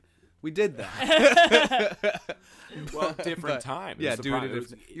didn't. We did that. Well, different But, time. Yeah, It was dude.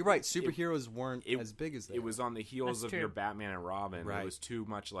 the pro- You're right. Superheroes weren't as big as they It was on the heels That's of true. your Batman and Robin. Right. It was too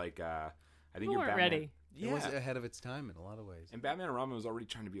much like I think People your weren't Batman. ready. It was ahead of its time in a lot of ways. And Batman and Robin was already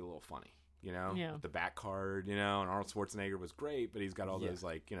trying to be a little funny, you know, Yeah. with the Bat card, you know, and Arnold Schwarzenegger was great, but he's got all those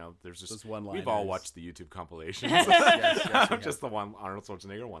like, you know, there's just Those one-liners. We've all watched the YouTube compilations, Yes, we have. just the one Arnold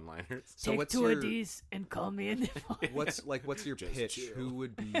Schwarzenegger one-liners. So Take what's two your of these and call me in. what's your Just pitch? chill. Who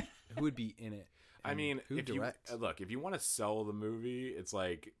would be in it? I And mean, who if directs? if you want to sell the movie, it's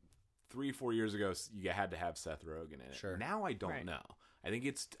like 3-4 years ago you had to have Seth Rogen in it. Sure. Now I don't Right. know. I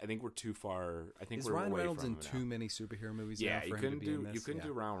think we're too far. I think Is we're Ryan away Reynolds from in it too now. many superhero movies Yeah, now for you him couldn't to be in do this? you couldn't Yeah.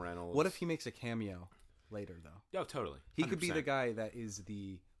 do Ryan Reynolds. What if he makes a cameo later though? Oh, totally. He could be the 100%. guy that is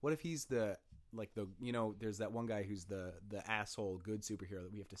the. What if he's the there's that one guy who's the asshole good superhero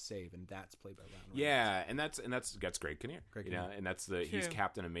that we have to save, and that's played by Ryan Reynolds. Yeah, and that's Greg Kinnear. Greg you know, Kinnear. and that's he's True.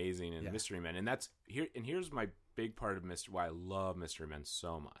 Captain Amazing and Yeah. Mystery Men, and that's here. And here's my big part of why I love Mystery Men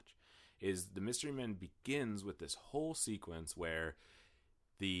so much is the Mystery Men begins with this whole sequence where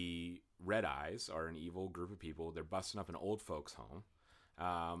the Red Eyes are an evil group of people. They're busting up an old folks' home,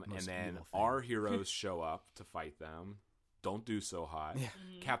 and Most then evil thing. our heroes show up to fight them. Don't do so hot. Yeah.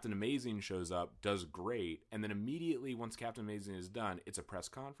 Captain Amazing shows up, does great, and then immediately once Captain Amazing is done, it's a press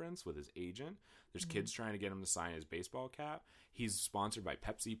conference with his agent. There's kids trying to get him to sign his baseball cap. He's sponsored by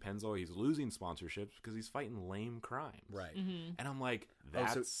Pepsi, Pennzoil. He's losing sponsorships because he's fighting lame crimes. Right. And I'm like, Oh,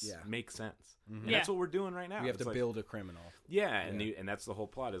 so- that's yeah. makes sense. And Yeah. that's what we're doing right now. We have It's to like- build a criminal. Yeah, and Yeah. and that's the whole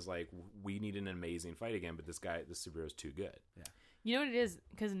plot is like we need an amazing fight again, but this superhero is too good. You know what it is?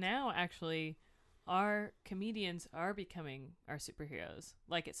 Because now, actually, our comedians are becoming our superheroes.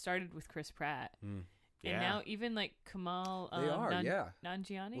 Like, it started with Chris Pratt. And Yeah. now even, like, Kamal They are, yeah.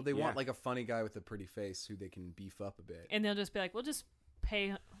 Nanjiani. Well, they Yeah. want like a funny guy with a pretty face who they can beef up a bit. and they'll just be like, we'll just pay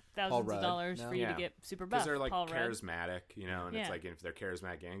Paul thousands Rudd of dollars now? for you Yeah. to get super Because buff. they're like Paul Rudd. charismatic, you know, and it's Yeah. like if they're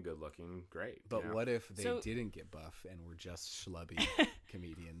charismatic and good looking, great. But you know? what if they So- didn't get buff and were just schlubby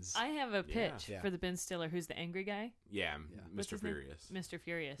comedians? I have a pitch Yeah. for the Ben Stiller, who's the angry guy, Yeah, What's Mr. his name? Furious. Mr.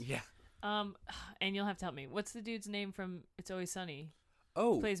 Furious. Yeah. And you'll have to help me. What's the dude's name from It's Always Sunny?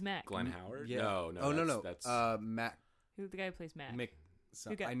 Oh, Who plays Mac? Glenn Howard? yeah. No. Oh, no. That's Matt Who the guy who plays Mac? Mick.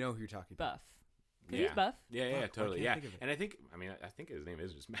 Who got I know who you're talking about. Buff. 'Cause he's buff. Yeah, Fuck, totally. I Yeah, can't think of it. and I think his name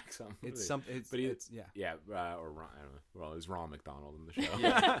is just Max something. It's some. It's yeah. Yeah, or Ron, I don't know. Well, it's Ron McDonald in the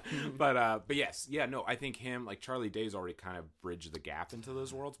show. but yes, yeah, no, I think him, like Charlie Day's already kind of bridged the gap into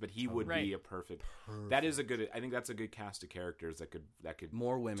those worlds, but he would be a perfect. That is a good. I think that's a good cast of characters that could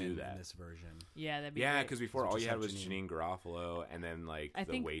More women do that in this version. Yeah, that'd be Yeah, great. because before all you had was Janine. Janine Garofalo, and then like I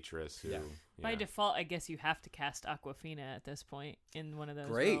the think- waitress who. Yeah. By yeah. default, I guess you have to cast Aquafina at this point in one of those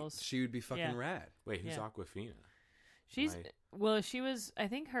Great. roles. She would be fucking Yeah. rad. Wait, who's Yeah. Aquafina? She's Right. well, she was. I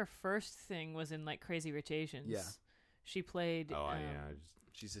think her first thing was in like Crazy Rich Asians. Yeah. She played. Oh, yeah. I just,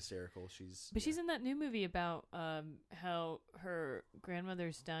 She's hysterical. She's. But she's in that new movie about how her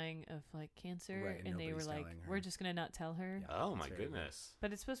grandmother's dying of like cancer, Right, and and they were nobody's like, telling her. "We're just gonna not tell her." Yeah. oh my It's very goodness.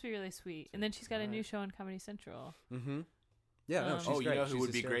 But it's supposed to be really sweet. And then she's got a new Alright. show on Comedy Central. Mm-hmm. Yeah. No. Um, She's Oh, you great. know who She's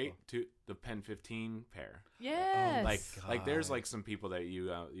would be hysterical. great? To the Pen 15 pair. Yes. Like there's God. like some people that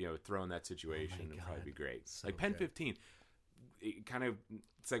you throw in that situation Oh my and probably God. be great. So like Pen good. 15, it kind of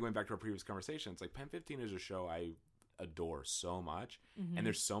segueing back to our previous conversation. It's like Pen 15 is a show I adore so much, Mm-hmm. and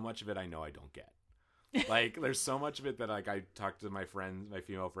there's so much of it I know I don't get. Like there's so much of it that like I talk to my friends, my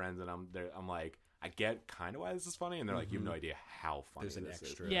female friends, and I'm like, I get kind of why this is funny, and they're like, you have no idea how funny There's an this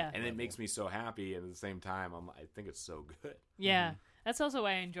extra. is. Yeah. And it level. makes me so happy, and at the same time, I think it's so good. Yeah. That's also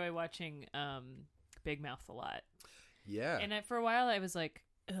why I enjoy watching Big Mouth a lot. Yeah. And for a while, I was like,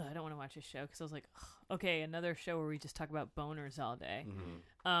 ugh, I don't want to watch this show because I was like, ugh, okay, another show where we just talk about boners all day.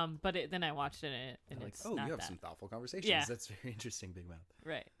 But then I watched it and like, it's oh, not you have that. some thoughtful conversations. Yeah. That's very interesting, Big Mouth.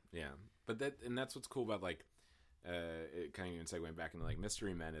 Right. Yeah, but that's what's cool about like, it kind of even segueing back into like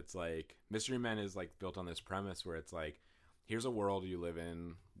Mystery Men. It's like Mystery Men is like built on this premise where it's like, here's a world you live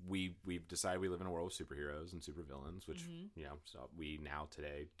in. We've decided we live in a world with superheroes and supervillains, which so we now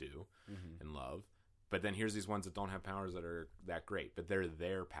today do and love. But then here's these ones that don't have powers that are that great, but they're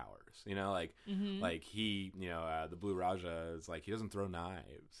their powers. Like he, the Blue Raja is like he doesn't throw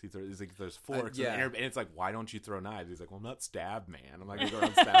knives. He's like there's forks, yeah. and it's like, why don't you throw knives? He's like, well, I'm not stab man. I'm not gonna go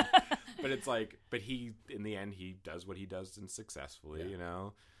around stab. But it's like, but he in the end he does what he does and successfully,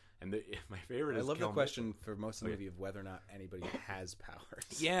 And my favorite I is love Kel the question Mitchell. for most of the Okay. movie of whether or not anybody has powers.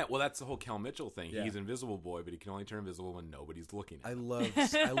 Yeah, well, that's the whole Kel Mitchell thing. Yeah. He's Invisible Boy, but he can only turn invisible when nobody's looking at I him.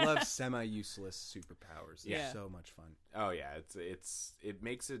 love semi-useless superpowers. They're Yeah. so much fun. Oh yeah, it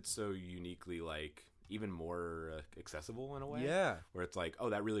makes it so uniquely like even more accessible in a way. Yeah. where it's like, oh,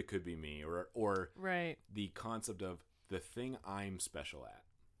 that really could be me, or Right. the concept of the thing I'm special at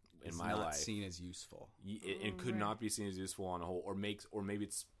in It's my not life. seen as useful. It could Right. not be seen as useful on a whole, or maybe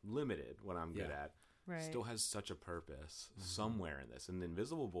it's limited what I'm good Yeah. at. Right. Still has such a purpose somewhere in this. And the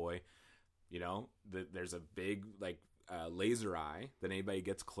Invisible Boy, there's a big like laser eye that anybody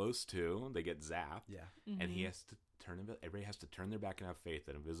gets close to, they get zapped, Yeah. and he has to everybody has to turn their back and have faith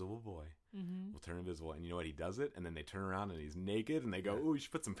that Invisible Boy will turn invisible. And you know what? He does it, and then they turn around and he's naked, and they go, "Ooh, you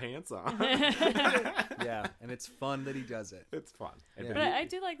should put some pants on." Yeah. And it's fun that he does it. It's fun. And Yeah. But I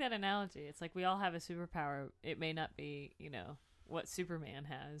do like that analogy. It's like we all have a superpower. It may not be, what Superman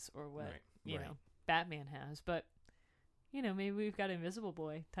has or what, Right. Right. Batman has, but, maybe we've got Invisible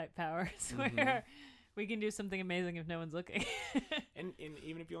Boy type powers Mm-hmm. where we can do something amazing if no one's looking. And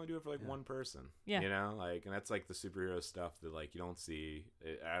even if you only do it for like one person, Yeah. and that's like the superhero stuff that like you don't see.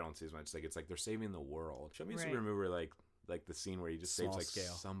 I don't see as much. Like it's like they're saving the world. Show me a Right. superhero movie where like the scene where he just saves Small like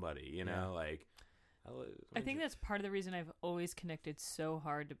scale. somebody, Yeah. like. I think that's part of the reason I've always connected so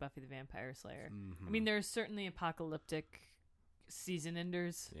hard to Buffy the Vampire Slayer. Mm-hmm. I mean, there's certainly apocalyptic season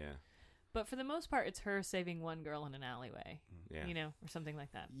enders, Yeah, but for the most part, it's her saving one girl in an alleyway, yeah. or something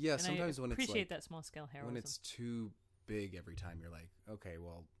like that. Yeah, And sometimes I when it's appreciate like- that small scale heroism. when it's too big every time, you're like, okay,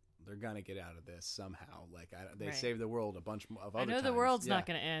 well, they're gonna get out of this somehow. Like they Right. saved the world a bunch of I other know the times. world's Yeah, not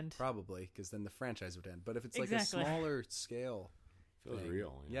going to end. probably, because then the franchise would end. But if it's like Exactly. a smaller scale, Feels thing,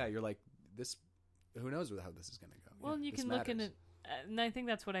 real. Yeah, you're like this. Who knows how this is gonna go? Well, and you this can look in matters. it, and I think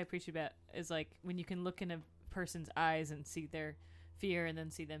that's what I appreciate about is like when you can look in a person's eyes and see their fear and then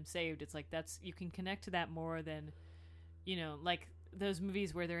see them saved. It's like you can connect to that more than, like those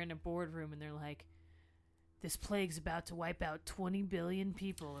movies where they're in a boardroom and they're like, this plague's about to wipe out 20 billion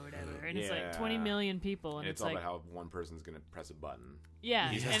people or whatever, and it's like 20 Yeah. million people, and And it's it's all like, about how one person's gonna press a button. yeah,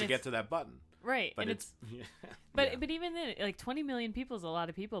 He has and to it's- get to that button. right, But and it's But Yeah. but even then, like 20 million people is a lot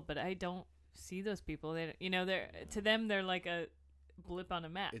of people. But I don't see those people. They, they're to them they're like a blip on a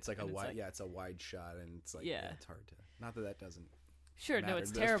map. It's like a and wide, it's a wide shot, and it's like, Yeah. it's hard to. Not that doesn't. Sure, no, matter it's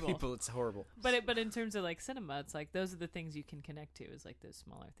to those terrible. people. It's horrible. But in terms of like cinema, it's like those are the things you can connect to, is like those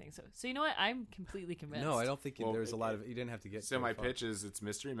smaller things. So you know what? I'm completely convinced. No, I don't think Well, there's a lot of. You didn't have to get. So my very far. pitch is it's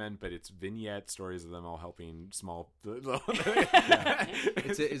Mystery Men, but it's vignette stories of them all helping small. Is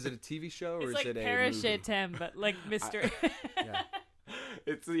it a TV show or It's is like it a Parachute movie? Tim, but like mystery. Yeah.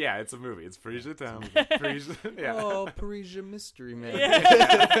 It's a movie. It's Parisian Town. Yeah. Oh, Parisian Mystery Man.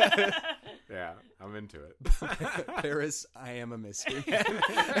 Yeah, I'm into it. Paris, I am a mystery.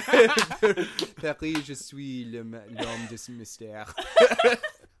 Paris, je suis l'homme de mystère.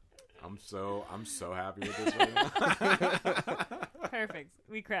 I'm so happy with this right now. Perfect.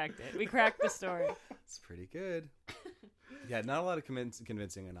 We cracked it. We cracked the story. It's pretty good. Yeah, not a lot of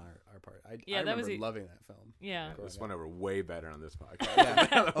convincing on our part. I Yeah, that was remember a- loving that film. Yeah. This went over way better on this podcast.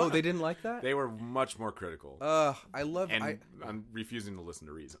 Yeah. Oh, they didn't like that? They were much more critical. I love. And I'm refusing to listen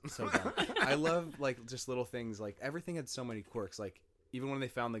to reason. So dumb. I love like just little things. Like everything had so many quirks. Like even when they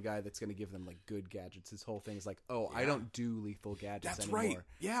found the guy that's going to give them like good gadgets, his whole thing is like, oh, I don't do lethal gadgets That's anymore. right.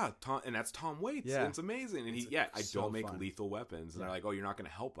 Yeah, and that's Tom Waits. Yeah. And it's amazing. And I so don't make fun. lethal weapons. And they're like, oh, you're not going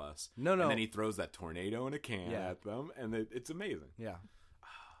to help us. No. And then he throws that tornado in a can Yeah. at them, and it's amazing. Yeah.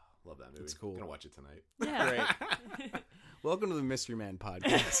 Love that movie. It's cool. I'm gonna watch it tonight. Yeah. Welcome to the Mystery Man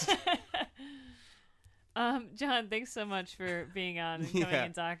podcast. John, thanks so much for being on and coming Yeah.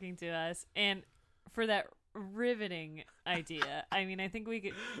 and talking to us, and for that riveting idea. I mean, I think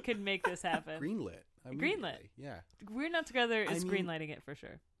we could make this happen. Greenlit. Greenlit. Yeah. We're Not Together is I mean- greenlighting it for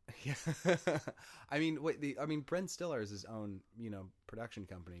sure. Yeah. Brent Stiller has his own, production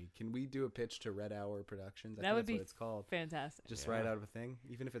company. Can we do a pitch to Red Hour Productions? I That think would that's be what it's called. Fantastic. Just Yeah. write out of a thing,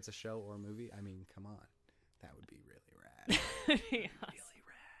 even if it's a show or a movie. I mean, come on. That would be really rad. Yeah. Really rad.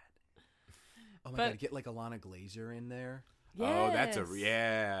 Oh my But- god, get like Alana Glazer in there. Oh, that's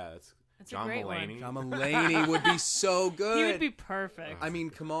Yes. That's That's John a great Mulaney. John Mulaney would be so good. He would be perfect. I mean,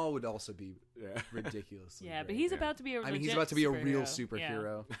 Kamal would also be Yeah. ridiculously yeah, but great. he's about to be a. I mean, he's legit about to be a real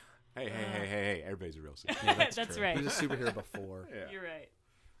superhero. superhero. Hey! Everybody's a real Yeah. superhero. That's true. right. He was a superhero before. Yeah. You're right.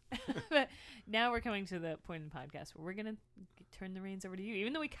 But now we're coming to the point in the podcast where we're gonna turn the reins over to you,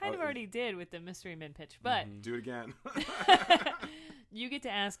 even though we kind of already did with the Mystery Men pitch. But Do it again. you get to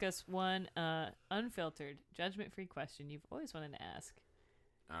ask us one unfiltered, judgment-free question you've always wanted to ask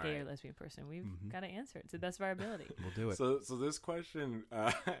All gay or right. lesbian person. We've got to answer it to the best of our ability. We'll do it. So this question,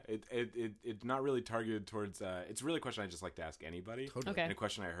 it's not really targeted towards. It's really a question I just like to ask anybody. Totally. Okay. And a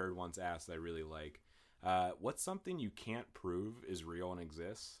question I heard once asked that I really like. What's something you can't prove is real and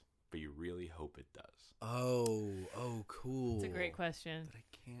exists, but you really hope it does? Oh, cool. It's a great question. That I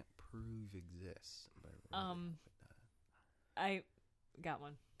can't prove exists. But I really hope it does. I got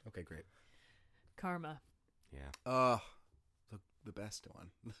one. Okay, great. Karma. Yeah. The best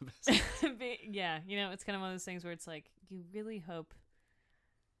one. The best. Yeah, it's kind of one of those things where it's like you really hope.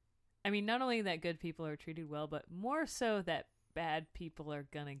 I mean, not only that good people are treated well, but more so that bad people are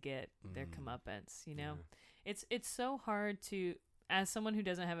gonna get their comeuppance. It's so hard to, as someone who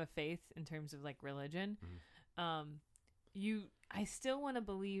doesn't have a faith in terms of like religion, I still want to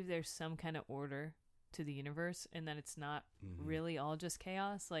believe there's some kind of order to the universe and that it's not really all just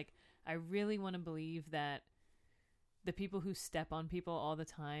chaos. Like I really want to believe that the people who step on people all the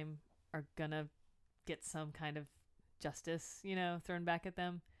time are gonna get some kind of justice, thrown back at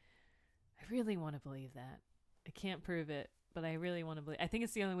them. I really want to believe that. I can't prove it, but I really want to believe. I think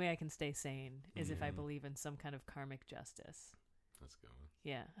it's the only way I can stay sane is if I believe in some kind of karmic justice. That's a good one.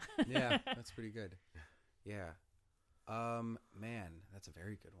 Yeah. Yeah, that's pretty good. Yeah. Man, that's a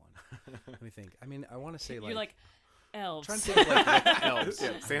very good one. Let me think. I mean, I want to say You're like elves. trying to think of like elves.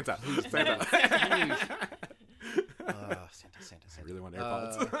 Yeah, Santa. Santa. I really want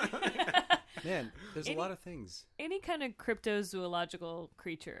AirPods. Man, there's a lot of things. Any kind of cryptozoological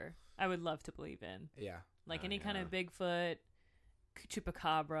creature I would love to believe in. Yeah. Like any kind of Bigfoot,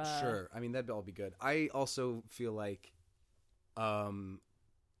 chupacabra. Sure. I mean, that'd all be good. I also feel like,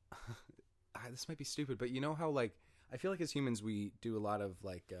 this might be stupid, but you know how like I feel like as humans we do a lot of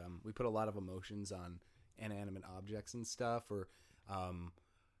like we put a lot of emotions on inanimate objects and stuff, or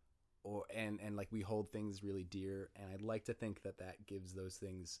like we hold things really dear, and I'd like to think that gives those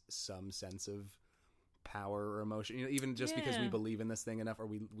things some sense of power or emotion. Even just because we believe in this thing enough, or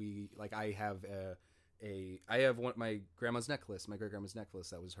we like I have my grandma's necklace, my great grandma's necklace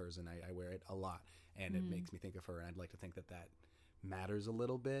that was hers, and I wear it a lot, and it makes me think of her, and I'd like to think that matters a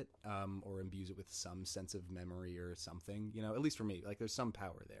little bit, or imbues it with some sense of memory or something, at least for me, like there's some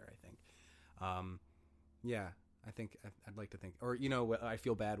power there, I think. Yeah, I'd like to think, or I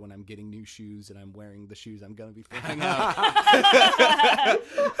feel bad when I'm getting new shoes and I'm wearing the shoes I'm gonna be throwing out.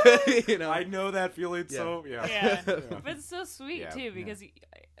 I know that feeling. Yeah. So yeah. Yeah. But it's so sweet Yeah. too, because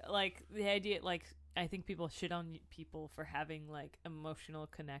like the idea, like I think people shit on people for having like emotional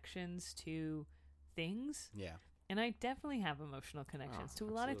connections to things. Yeah. And I definitely have emotional connections to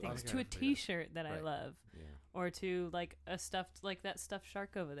a lot of absolutely. things. Okay, To a I forget. T-shirt that I Right. love, Yeah. or to like a stuffed, like that stuffed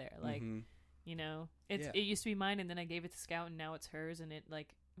shark over there. Like, Mhm. it's Yeah. it used to be mine, and then I gave it to Scout, and now it's hers, and it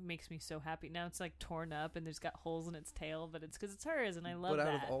like makes me so happy. Now it's like torn up, and there's got holes in its tail, but it's because it's hers, and I love But that.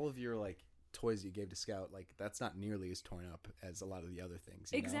 out of all of your like toys you gave to Scout, like that's not nearly as torn up as a lot of the other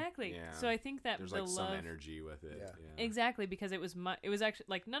things. Exactly. Yeah. So I think that There's the like some love. energy with it. Yeah. Yeah. Exactly, because it was actually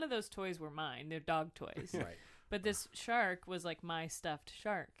like none of those toys were mine. They're dog toys. Right. But this shark was like my stuffed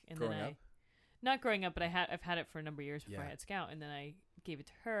shark, and Growing then up? not growing up, but I've had it for a number of years before Yeah. I had Scout, and then I gave it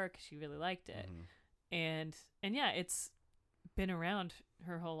to her because she really liked it, Mhm. and yeah, it's been around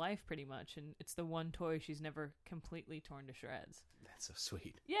her whole life pretty much, and it's the one toy she's never completely torn to shreds. That's so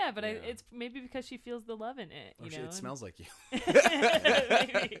sweet. Yeah, but Yeah. it's maybe because she feels the love in it. Or You know, it smells like you.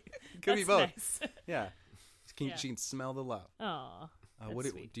 Maybe. Could be That's both. nice. Yeah. Yeah. She can smell the love. Aw, What that's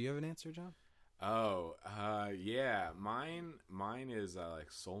sweet. do you have an answer, John? Oh, yeah. Mine is like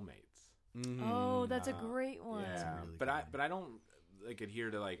soulmates. Oh, that's a uh, great one. Yeah, really but good one. I don't like adhere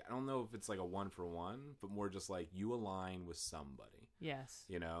to like, I don't know if it's like a 1-for-1, but more just like you align with somebody. Yes.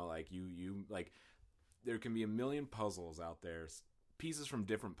 Like you like there can be a million puzzles out there. Pieces from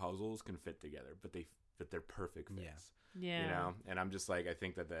different puzzles can fit together, but they're perfect fits. Yeah. And I'm just like, I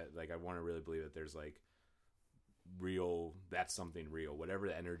think that like I want to really believe that there's like that's something real, whatever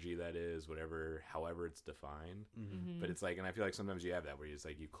the energy that is, however it's defined. Mhm. But it's like, and I feel like sometimes you have that where you just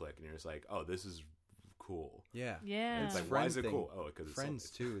like, you click and you're just like, oh, this is cool. Yeah. Yeah. And it's like, Friend why is it thing. cool? Oh, because it's Friends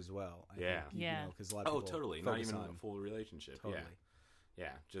soulmates. too as well. I Yeah. think, Yeah. because a lot of Oh, people totally. Not focus even on a full relationship. totally.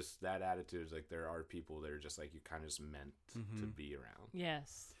 Yeah. Just that attitude is like, there are people that are just like, you kind of just meant to Mhm. be around.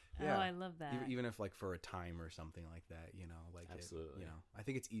 Yes. Yeah. Oh, I love that. Even if like for a time or something like that, like Absolutely. I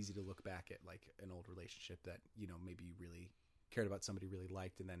think it's easy to look back at like an old relationship that maybe you really cared about, somebody really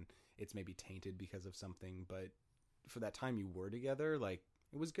liked, and then it's maybe tainted because of something. But for that time you were together, like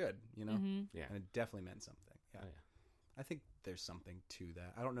it was good, Mhm. Yeah. and it definitely meant something. Yeah. Oh, yeah. I think there's something to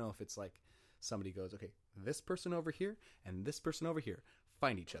that. I don't know if it's like somebody goes, okay, this person over here and this person over here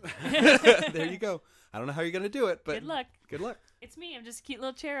find each other. There you go. I don't know how you're gonna do it, but Good luck. Good luck. It's me. I'm just a cute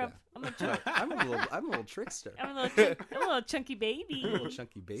little cherub. I'm a I'm a little trickster. I'm a little chunky baby. A little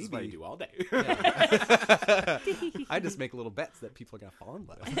chunky This is what I baby. do all day. I just make little bets that people are gonna fall in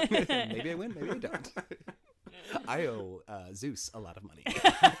love. Maybe I win, maybe I don't. I owe Zeus a lot of money.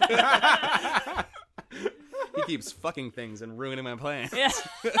 He keeps fucking things and ruining my plans. Yeah.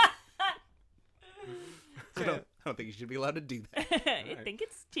 I don't think you should be allowed to do that. I think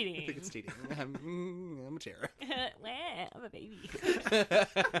it's cheating. I think it's cheating. I'm a cherub. Wow, I'm a baby.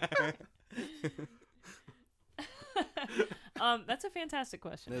 That's a fantastic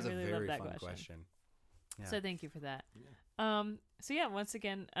question. That's I really a very love that fun question. Yeah. So thank you for that. Yeah. So yeah, once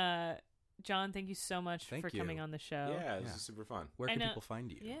again, John, thank you so much Thank for coming you. on the show. Yeah, this Yeah. is super fun. Where I can know- people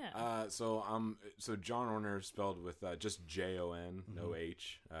find you? Yeah. So John Orner spelled with just JON, no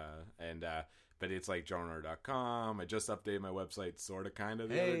H, but it's like johnorner.com. I just updated my website, sort of, kind of,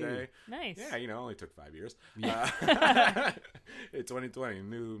 the other Hey. day. Nice. Yeah, it only took 5 years. Yeah. It's 2020,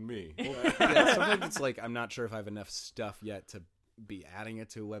 new me. Yeah, sometimes it's like I'm not sure if I have enough stuff yet to be adding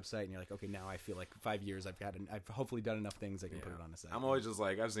it to a website, and you're like, okay, now I feel like 5 years I've hopefully done enough things I can put it on a site. I'm always just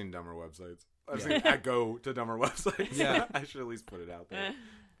like, I've seen dumber websites. Yeah. I go to dumber websites. Yeah. I should at least put it out there.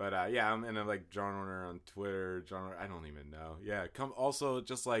 But I'm like John Orner on Twitter. I don't even know. Yeah, come. Also,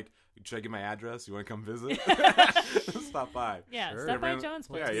 just like, should I get my address? You want to come visit? Stop by. Yeah. Sure. Stop by Everyone- John's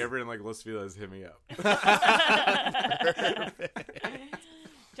place. Yeah, you ever in like Los Feliz, hit me up.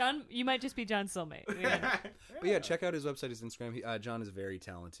 John, you might just be John's soulmate. Yeah. But yeah, check out his website, his Instagram. John is a very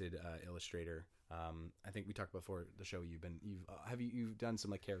talented illustrator. I think we talked before the show. You've done some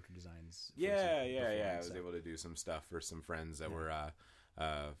like character designs. Yeah. before, I was so. able to do some stuff for some friends that were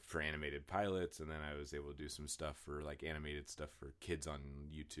for animated pilots, and then I was able to do some stuff for like animated stuff for kids on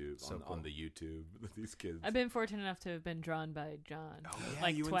YouTube. So on cool. the YouTube, these kids. I've been fortunate enough to have been drawn by John. Oh, yeah,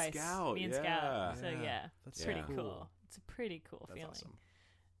 like you and twice. Scout, Me and yeah. Scout. So yeah, That's it's pretty so cool. It's a pretty cool That's feeling. awesome.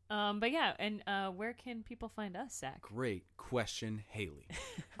 But yeah, and where can people find us, Zach? Great question, Haley.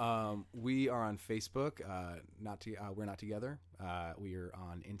 We are on Facebook. We're not together. We are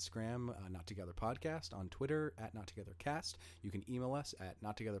on Instagram, Not Together Podcast, on Twitter at Not Together Cast. You can email us at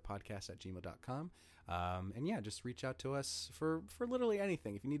nottogetherpodcast@gmail.com. And yeah, just reach out to us for literally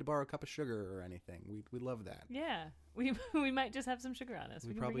anything. If you need to borrow a cup of sugar or anything, we love that. Yeah, we might just have some sugar on us.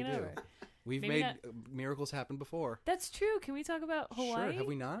 We can probably bring it do. Over. We've Maybe made miracles happen before. That's true. Can we talk about Hawaii? Sure. Have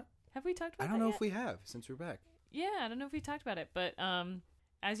we not? Have we talked about I don't that know yet? if we have since we're back. Yeah, I don't know if we talked about it, but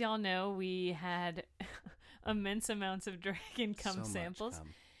as y'all know, we had immense amounts of Dragon Cum So much samples, cum.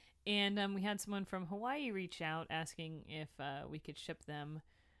 and we had someone from Hawaii reach out asking if we could ship them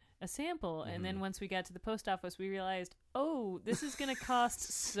a sample. And then once we got to the post office, we realized, oh, this is going to cost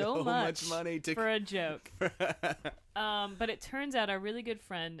so much money for a joke. But it turns out our really good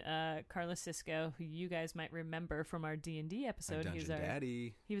friend, Carlos Cisco, who you guys might remember from our D&D episode. Dungeon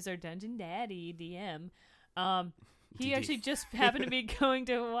Daddy. He was our Dungeon Daddy, DM. He DD. actually just happened to be going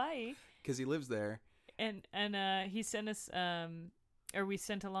to Hawaii. Because he lives there. And he sent us, or we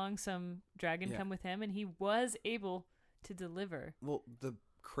sent along some Dragon Cum with him, and he was able to deliver. Well, the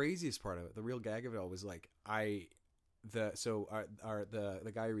craziest part of it, the real gag of it all, was like the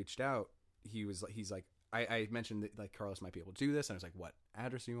guy who reached out, he's like, I mentioned that like Carlos might be able to do this, and I was like, what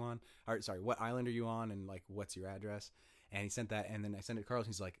address are you on? Or sorry, what island are you on? And like, what's your address? And he sent that, and then I sent it to Carlos,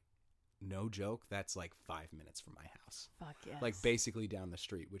 and he's like, no joke, that's like 5 minutes from my house. Fuck yes. Like basically down the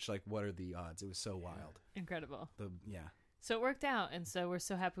street, which like, what are the odds? It was so wild. Incredible. Yeah. So it worked out, and so we're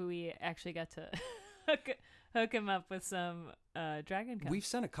so happy we actually got to hook him up with some Dragon Cum. We've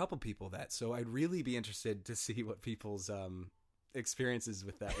sent a couple people that, so I'd really be interested to see what people's experiences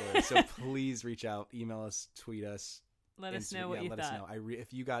with that were. So please reach out, email us, tweet us. Let us know what you thought. Let us know.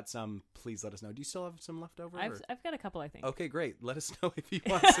 If you got some, please let us know. Do you still have some left over? I've got a couple, I think. Okay, great. Let us know if you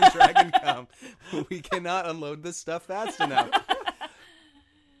want some Dragon Cum. We cannot unload this stuff fast enough.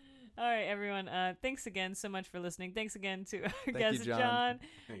 All right, everyone. Thanks again so much for listening. Thanks again to our Thank guest, you, John.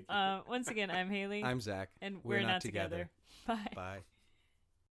 John. Once again, I'm Haley. I'm Zach. And we're not together. Bye. Bye.